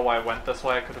even know why I went this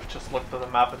way. I could have just looked at the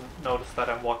map and noticed that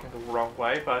I'm walking the wrong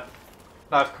way, but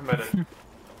now I've committed.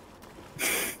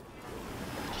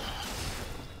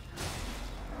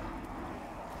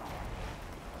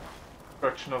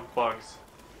 Destruction of bugs.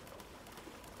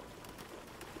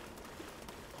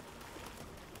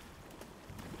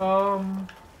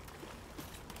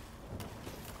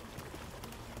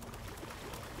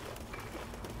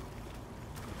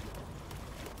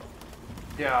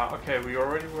 Yeah, okay, we were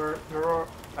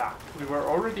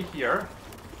already here.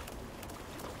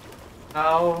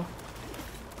 Now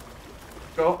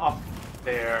go up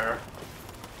there.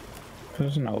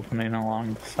 There's an opening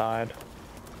along the side.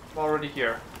 I'm already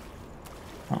here.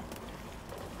 Oh.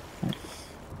 Nice.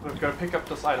 I'm gonna pick up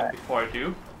this item before I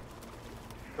do.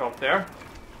 Go up there.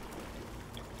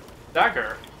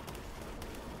 Dagger.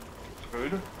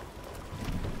 Good.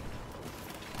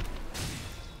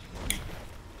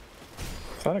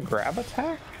 Is that a grab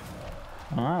attack?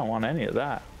 Oh, I don't want any of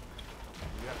that.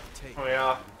 You have to take Oh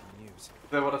yeah. news.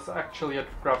 If there was actually a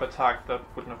grab attack, that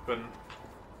wouldn't have been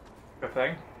a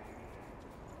thing.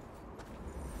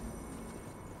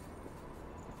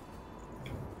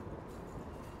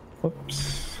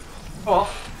 Whoops.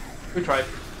 Oh, we tried.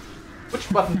 Which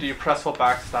button do you press for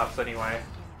backstabs anyway?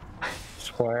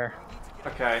 Square.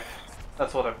 Okay,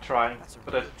 that's what I'm trying,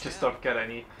 but I just don't get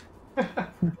any.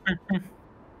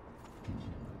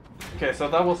 Okay, so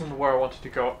that wasn't where I wanted to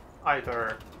go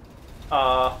either.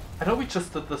 I know we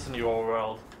just did this in your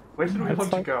world. Where did we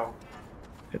want to go?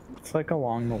 It's like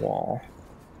along the wall.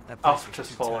 I'll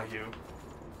just follow you.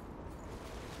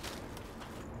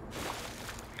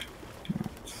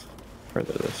 It's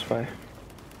further this way.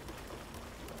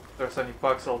 If there's any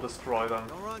bugs, I'll destroy them.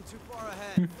 Don't run too far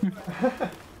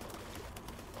ahead.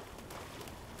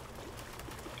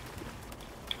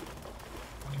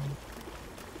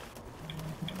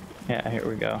 Yeah, here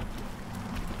we go.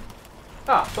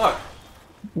 Ah, bug!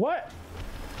 What?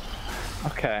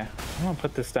 Okay, I'm gonna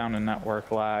put this down in network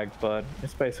lag, but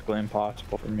it's basically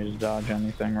impossible for me to dodge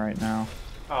anything right now.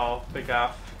 Oh, big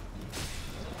F.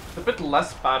 It's a bit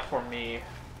less bad for me.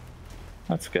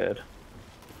 That's good.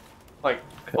 Like,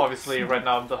 obviously right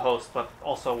now I'm the host, but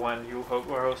also when you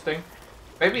were hosting.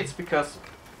 Maybe it's because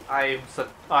I'm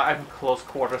close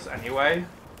quarters anyway.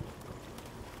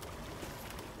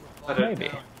 That Maybe.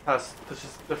 It has this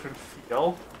is different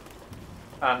feel,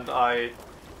 and I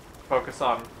focus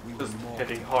on just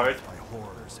hitting hard.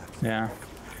 Yeah.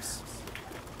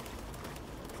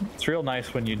 It's real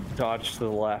nice when you dodge to the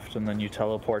left and then you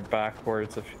teleport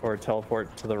backwards or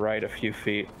teleport to the right a few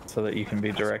feet so that you can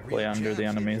be directly under the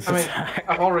enemy's attack.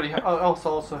 I've already I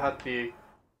also had the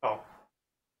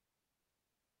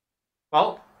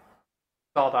well,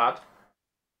 saw that,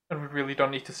 and we really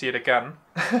don't need to see it again.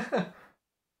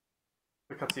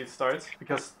 The cutscene starts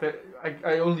because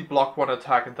I only block one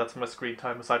attack and that's my screen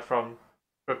time aside from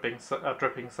dripping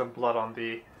some blood on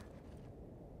the.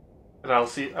 And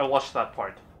I'll watch that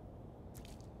part.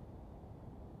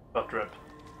 That drip.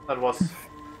 That was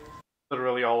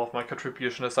literally all of my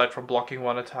contribution aside from blocking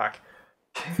one attack.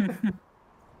 There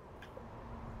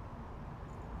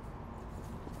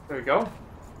we go.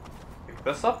 Pick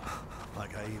this up.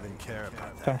 Like I even care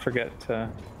about that. Don't forget to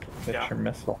get your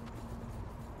missile.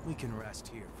 We can rest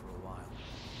here for a while.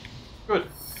 Good.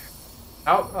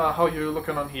 How you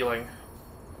looking on healing?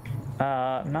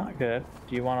 Not good.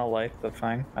 Do you want to light the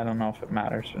thing? I don't know if it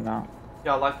matters or not.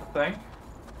 Yeah, light the thing.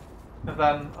 And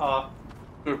then,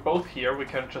 we're both here, we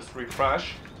can just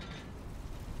refresh.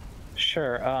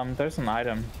 Sure, there's an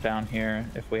item down here,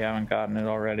 if we haven't gotten it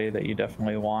already, that you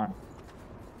definitely want.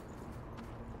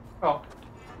 Oh.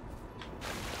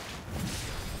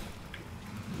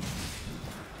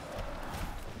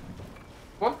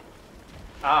 What?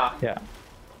 Ah. Yeah.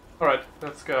 Alright,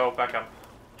 let's go back up.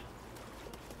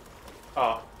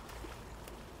 Oh.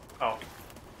 Oh.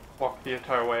 Walk the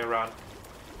entire way around.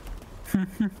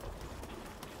 Can't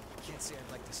say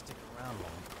I'd like to stick around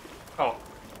long. Oh.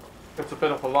 It's a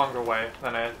bit of a longer way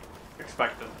than I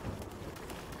expected.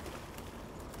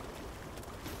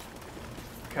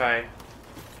 Okay.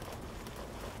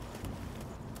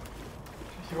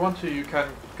 If you want to, you can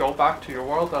go back to your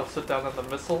world. I'll sit down in the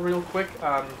missile real quick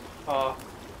and,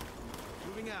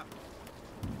 Moving out.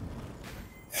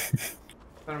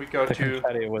 then we go The to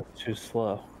confetti was too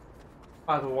slow.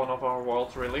 either one of our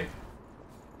worlds, really.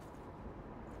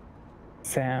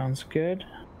 Sounds good.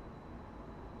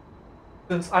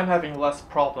 Since I'm having less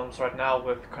problems right now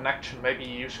with connection, maybe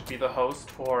you should be the host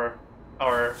for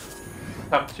our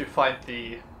attempt to find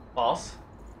the boss.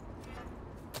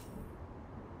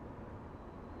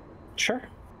 Sure.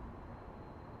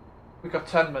 We got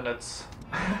 10 minutes.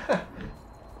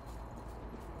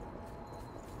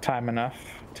 Time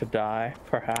enough to die,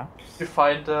 perhaps. To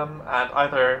find them and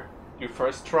either do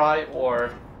first try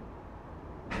or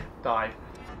die.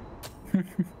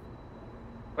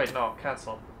 Wait, no,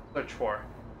 cancel. Search for.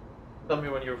 Tell me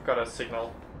when you've got a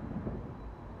signal.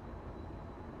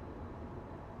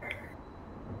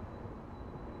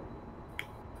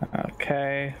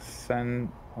 Okay, send...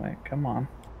 Wait, come on.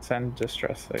 Send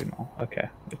distress signal. Okay,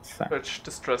 it's sent. Search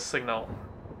distress signal.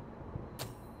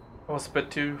 I was a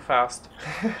bit too fast.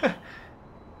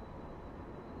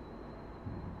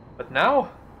 But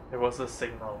now, there was a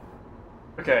signal.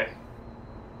 Okay.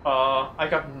 I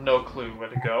got no clue where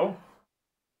to go.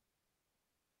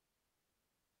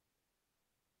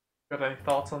 Got any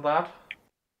thoughts on that?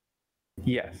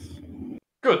 Yes.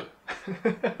 Good.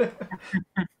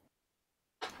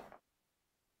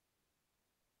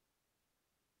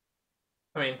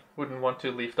 I mean, wouldn't want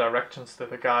to leave directions to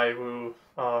the guy who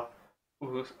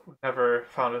never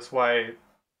found his way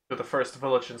to the first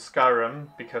village in Skyrim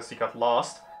because he got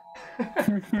lost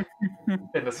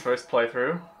in his first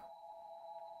playthrough.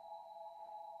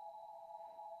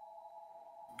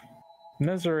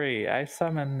 Misery, I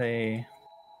summon thee.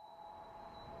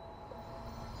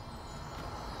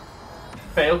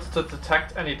 Failed to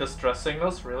detect any distress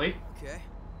signals, really? Okay.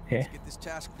 Yeah. Let's get this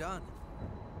task done.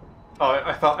 Oh,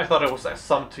 I thought it was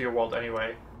summed to your world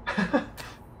anyway. I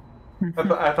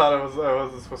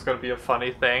thought this was gonna be a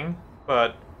funny thing,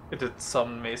 but it did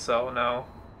summon me, so no.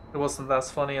 It wasn't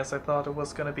as funny as I thought it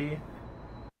was gonna be.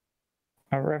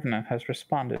 A revenant has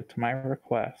responded to my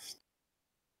request.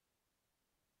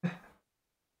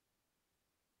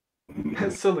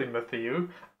 Silly Matthew.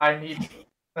 I need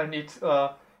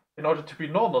in order to be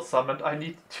normal summoned, I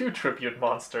need 2 tribute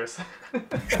monsters.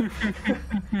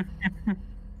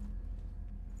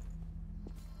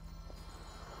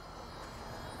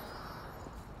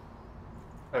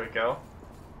 There we go.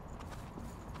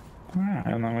 Ah,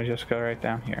 and then we just go right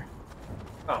down here.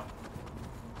 Oh.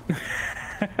 Did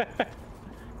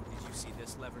you see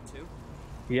this lever too?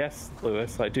 Yes,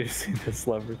 Lewis, I do see this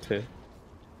lever too.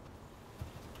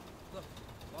 Look,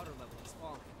 water level is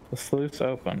falling. The sluice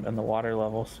opened and the water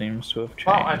level seems to have changed.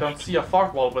 Wow, I don't see a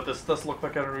fog wall, but this does look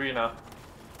like an arena.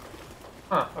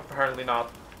 Huh, apparently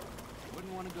not.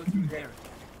 Wouldn't want to go through there again.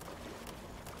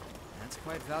 That's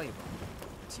quite valuable.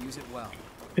 Let's use it well.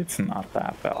 It's not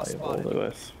that valuable,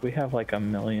 Lewis. We have like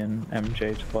 1 million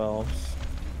MJ12s.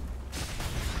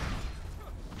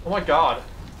 Oh my god.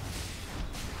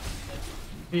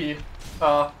 The,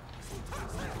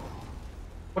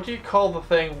 what do you call the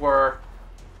thing where...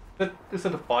 Is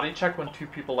it a body check when 2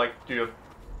 people, like, do a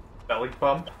belly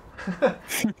bump?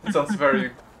 It sounds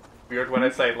very weird when I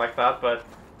say it like that, but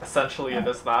essentially it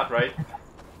is that, right?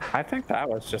 I think that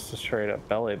was just a straight up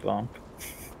belly bump.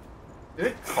 Did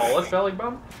they call it belly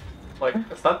bump? Like,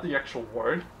 is that the actual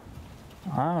word?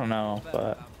 I don't know,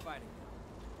 but...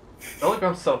 Belly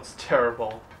bump sounds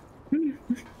terrible. I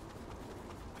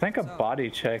think a body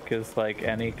check is like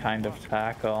any kind of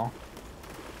tackle.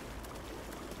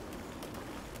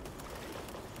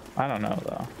 I don't know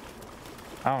though.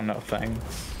 I don't know things.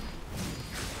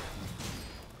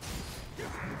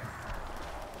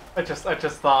 I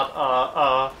just thought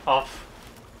of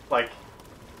like,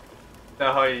 you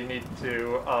know how you need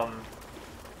to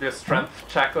do a strength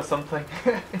check or something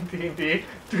in D&D?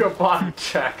 Do a body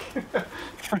check.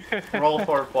 Roll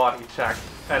for a body check,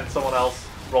 and someone else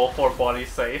roll for body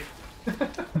save.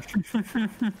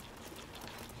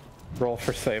 Roll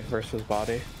for save versus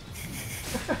body.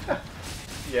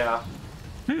 Yeah.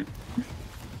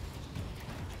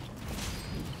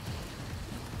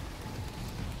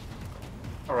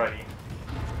 Alrighty.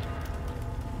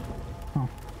 Huh.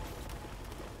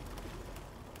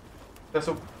 There's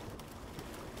a...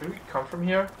 Did we come from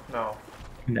here? No.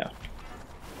 No.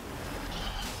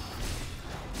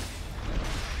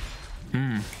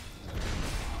 Hmm.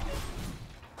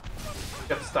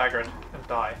 Get staggered and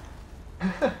die.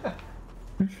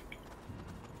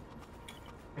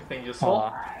 Anything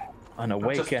useful? An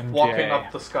awake just MJ. walking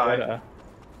up the sky.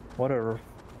 What a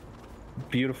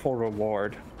beautiful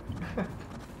reward.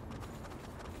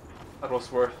 That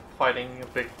was worth fighting a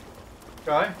big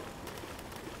guy.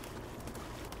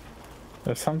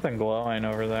 There's something glowing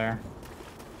over there.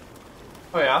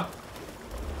 Oh yeah.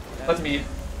 Let me...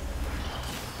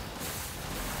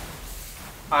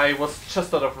 I was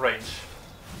just out of range.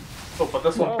 Oh, but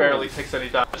this one barely takes any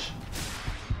damage.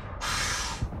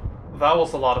 That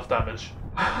was a lot of damage.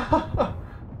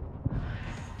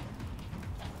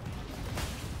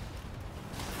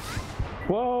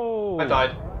 Whoa! I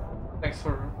died. Thanks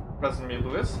for resing me,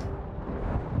 Lewis.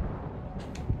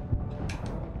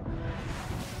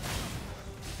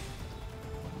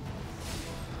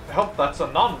 I hope that's a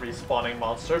non-respawning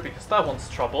monster, because that one's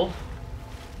trouble.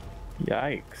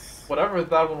 Yikes. Whatever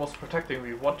that one was protecting,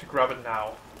 we want to grab it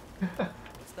now.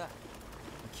 What's that?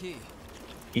 A key.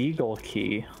 Eagle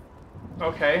key.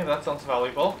 Okay, that sounds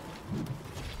valuable.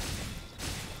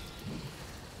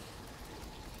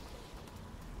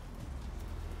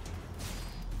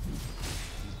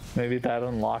 Maybe that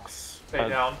unlocks Stay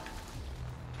down.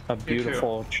 a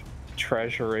beautiful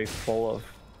treasury full of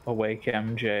awake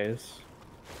MJs.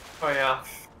 Oh yeah.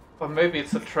 Or maybe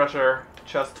it's a treasure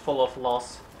chest full of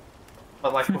loss.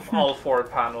 But like with all 4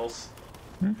 panels.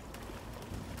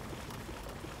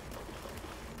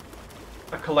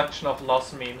 A collection of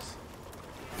lost memes.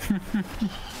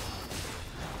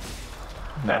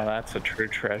 Now that's a true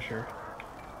treasure.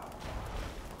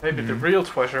 Maybe the real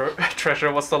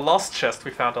treasure was the lost chest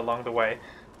we found along the way.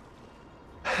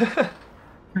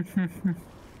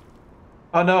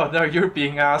 Oh no, you're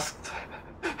being asked.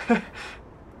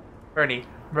 Herny,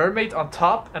 mermaid on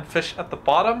top and fish at the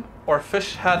bottom, or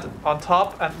fish head on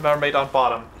top and mermaid on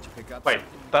bottom? Wait,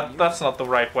 that's not the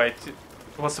right way. It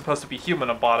was supposed to be human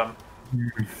on bottom.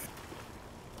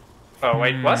 Oh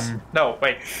wait, what? No,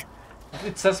 wait.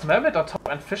 It says mermaid on top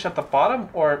and fish at the bottom,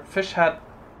 or fish head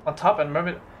on top and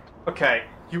mermaid... Okay,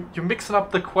 you're mixing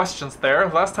up the questions there.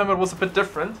 Last time it was a bit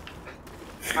different.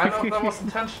 I know that was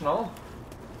intentional.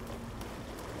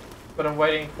 But I'm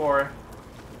waiting for...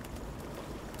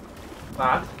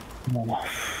 that. Oh,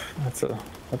 that's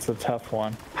a tough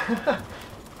one.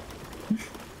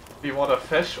 Do you want a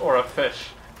fish or a fish?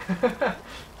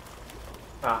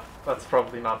 That's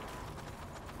probably not.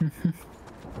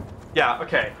 Yeah,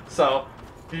 okay. So,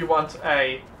 do you want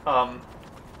a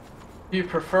do you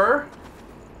prefer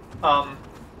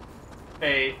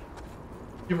a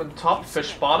human top,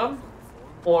 fish bottom,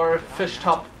 or fish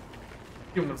top,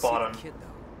 human bottom? Did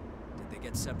they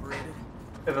get separated?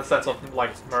 In the sense of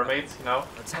like mermaids, you know?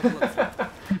 Let's have a look for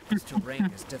it. This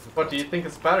terrain is difficult. What do you think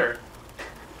is better?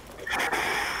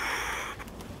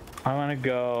 I want to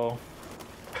go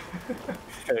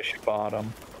fish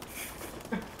bottom.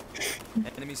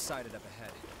 Enemy sighted up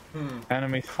ahead.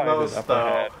 Enemy sighted Close up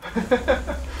though. ahead.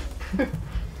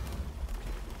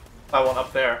 That one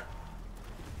up there.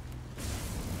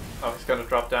 Oh, he's gonna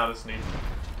drop down, isn't he?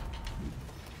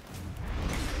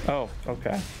 Oh,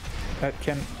 okay.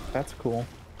 That's cool.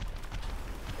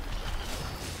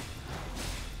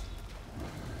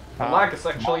 The lag is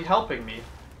actually helping me.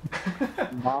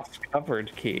 Moss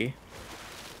covered key.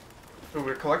 Ooh,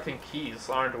 we're collecting keys,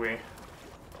 aren't we?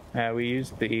 Yeah, we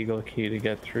used the eagle key to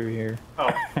get through here.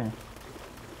 Oh.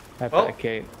 At Well. that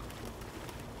gate.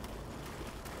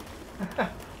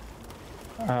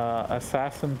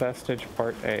 Assassin Vestige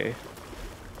Part A.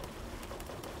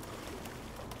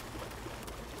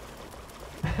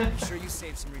 I'm sure you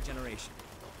saved some regeneration.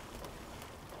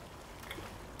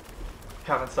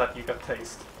 Kevin said you got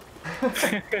taste.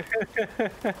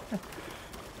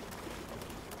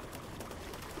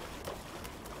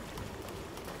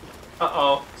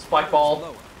 Uh-oh, spike ball.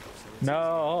 Lower, so it's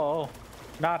No,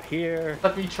 not here.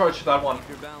 Let me charge that one. keep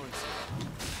your balance.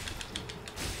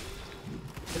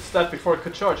 It's dead before it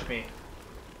could charge me.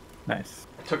 Nice.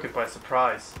 I took it by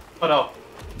surprise. Oh no.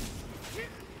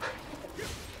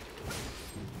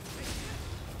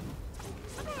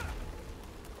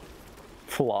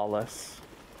 Flawless.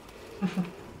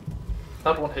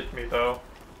 That one hit me though.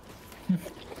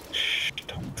 Shh,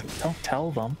 don't tell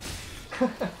them.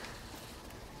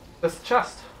 This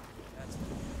chest.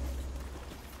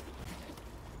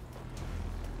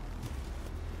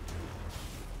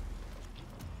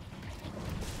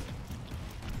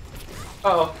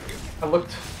 Oh, I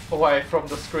looked away from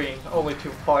the screen, only to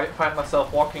find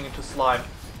myself walking into slime.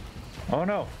 Oh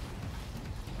no.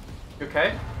 You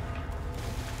okay?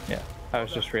 Yeah, I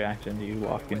was just reacting to you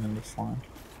walking into slime.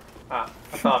 Ah,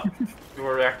 I thought you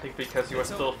were reacting because you were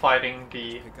still fighting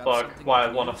the bug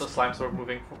while one of the slimes was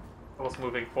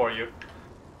moving for you.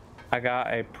 I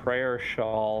got a prayer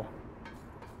shawl.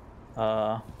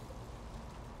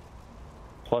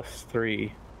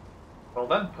 +3. Well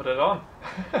then, put it on.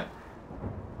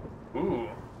 Ooh.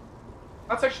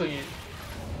 That's actually...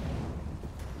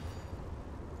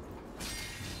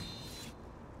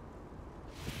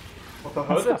 Well, the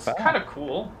hood is kind of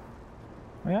cool.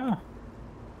 Yeah.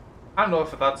 I don't know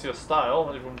if that's your style.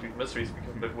 It wouldn't be mysteries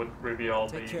because it would reveal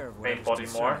the main body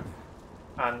more.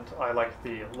 And I like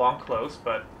the long clothes,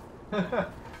 but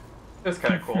it's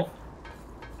kind of cool.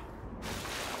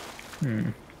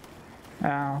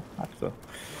 I'll have to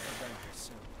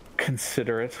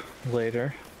consider it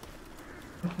later.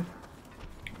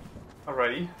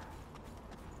 Alrighty.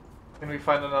 Can we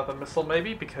find another missile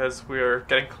maybe? Because we're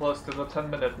getting close to the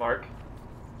 10-minute mark.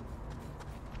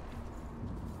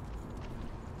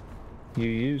 You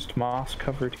used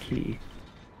moss-covered key.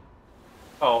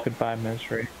 Oh. Goodbye,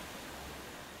 misery.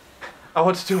 I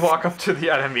wanted to walk up to the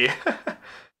enemy.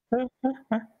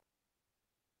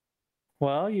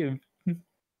 Well, you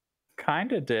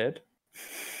kinda did.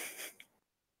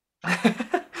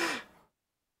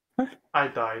 I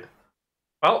died.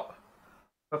 Well,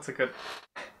 that's a good...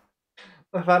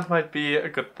 That might be a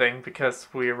good thing because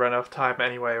we run out of time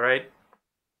anyway, right?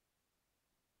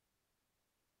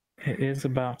 It is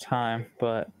about time,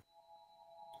 but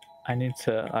I need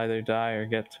to either die or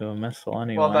get to a missile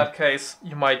anyway. Well, in that case,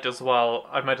 I might as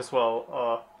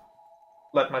well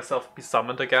let myself be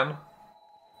summoned again.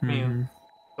 I mean,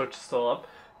 search is still up.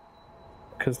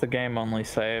 Because the game only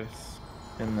saves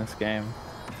in this game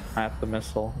at the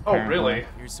missile. Oh, apparently. really?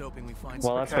 Here's hoping we find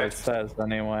Well, that's what it says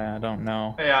anyway. I don't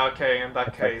know. Yeah, okay, in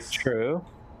that case. That's true.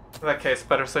 In that case,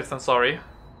 better safe than sorry.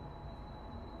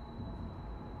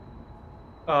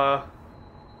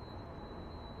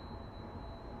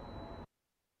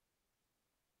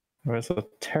 There's a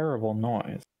terrible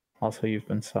noise. Also, you've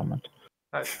been summoned.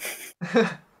 Nice.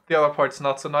 The other part's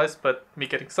not so nice, but me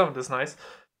getting summoned is nice.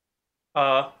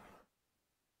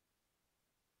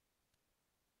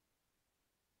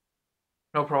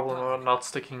 No problem, I'm not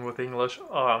sticking with English.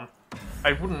 I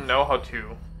wouldn't know how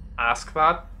to ask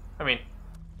that. I mean...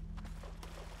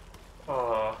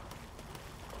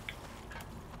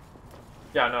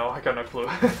 Yeah, no, I got no clue.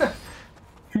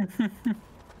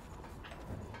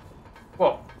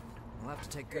 Whoa. We'll have to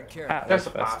take good care of it. There's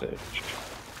a vestige.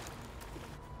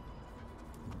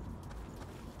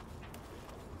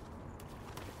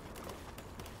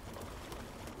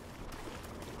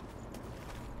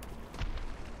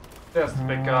 There's the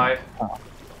big guy.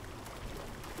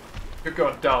 You're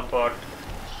going down, bug.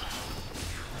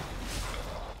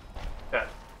 Dead.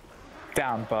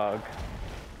 Down, bug.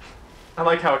 I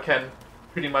like how it can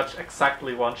pretty much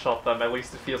exactly one-shot them. At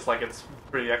least it feels like it's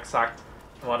pretty exact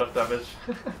amount of damage.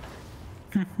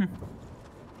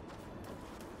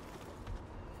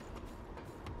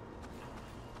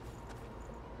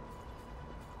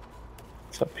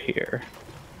 It's up here.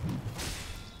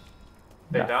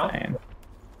 Stay down?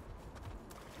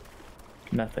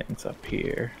 Nothing's up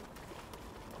here.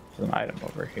 There's an item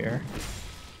over here.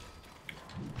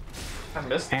 I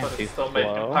missed, but it still made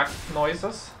impact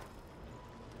noises.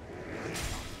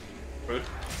 Rude.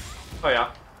 Oh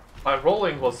yeah. My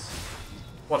rolling was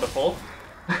wonderful.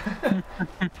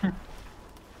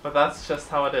 But that's just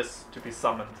how it is to be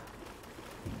summoned.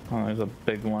 Oh, there's a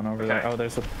big one over there. Oh,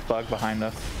 there's a bug behind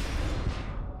us.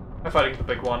 I'm fighting the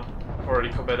big one. Already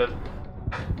committed.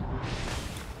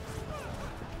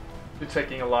 You're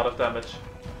taking a lot of damage.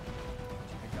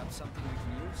 Pick up something we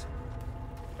can use.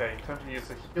 Okay, time to use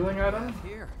a healing item.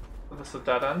 Here. So this is a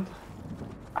dead end.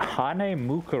 Hane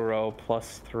Mukuro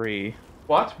 +3.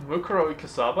 What? Mukuro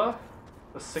Ikazaba?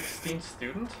 The 16th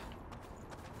student?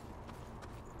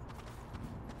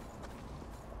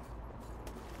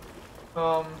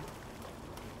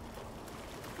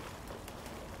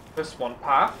 This one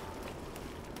path.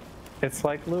 It's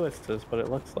like Lewis's, but it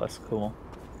looks less cool.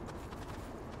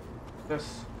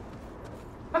 There's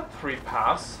not 3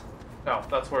 paths. No,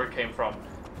 that's where it came from.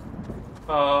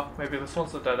 Maybe this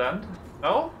one's a dead end?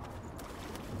 No?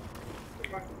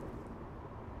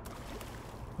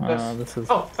 This is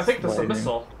oh, I think this is a sliding.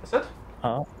 missile. Is it?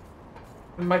 Oh.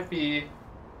 It might be...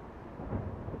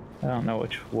 I don't know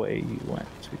which way you went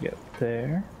to get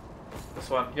there. This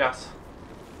one, yes.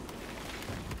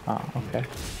 Ah, okay.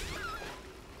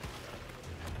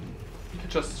 You could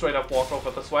just straight up walk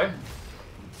over this way.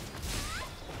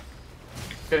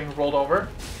 getting rolled over.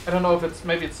 I don't know if it's,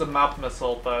 maybe it's a map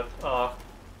missile, but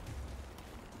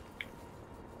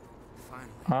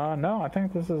no, I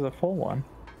think this is a full one.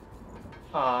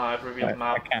 I've revealed the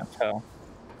map. I can't tell.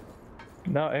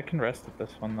 No, it can rest at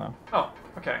this one though. Oh,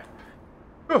 okay.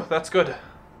 Whew, that's good.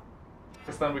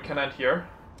 Because then we can end here.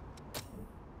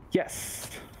 Yes,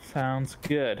 sounds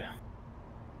good.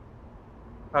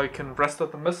 Now you can rest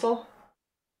at the missile.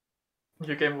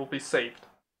 Your game will be saved.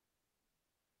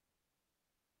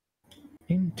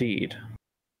 Indeed.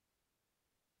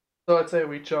 So I'd say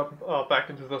we jump back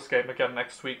into this game again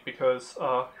next week because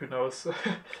who knows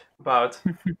about,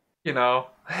 you know.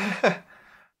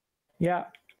 Yeah.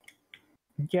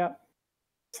 Yep.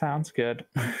 Sounds good.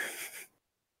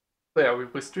 So yeah,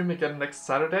 we stream again next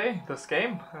Saturday, this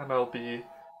game, and I'll be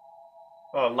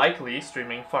likely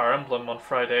streaming Fire Emblem on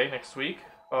Friday next week.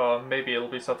 Maybe it'll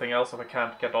be something else if I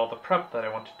can't get all the prep that I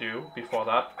want to do before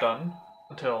that done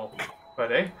until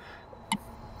Friday.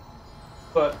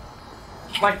 But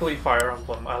likely Fire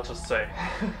Emblem, I'll just say.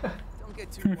 Don't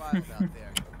get too wild out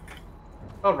there.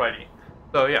 Alrighty.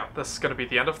 So yeah, this is gonna be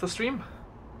the end of the stream.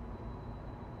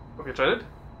 Hope you enjoyed it.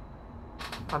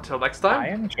 Until next time. I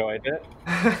enjoyed it.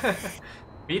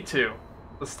 Me too.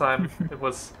 This time it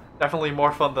was definitely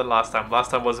more fun than last time.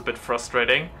 Last time was a bit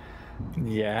frustrating.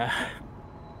 Yeah.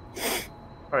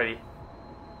 Alrighty.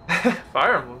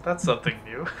 Fire Emblem, that's something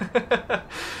new.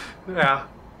 Yeah.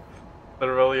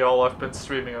 Literally all I've been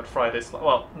streaming on Fridays.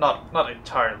 Well, not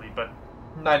entirely, but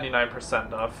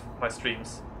 99% of my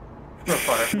streams were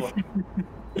Fire Emblem.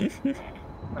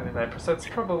 99% is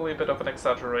probably a bit of an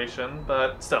exaggeration,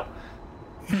 but still.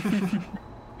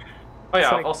 Oh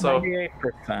yeah, Like also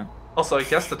 98%. Also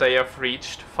yesterday I've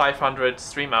reached 500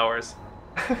 stream hours.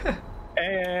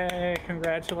 Hey,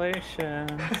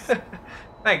 congratulations.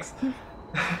 Thanks.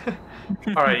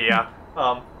 Alright, yeah.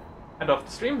 End of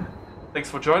the stream. Thanks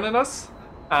for joining us,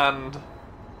 and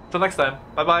till next time.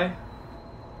 Bye-bye.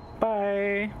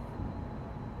 Bye.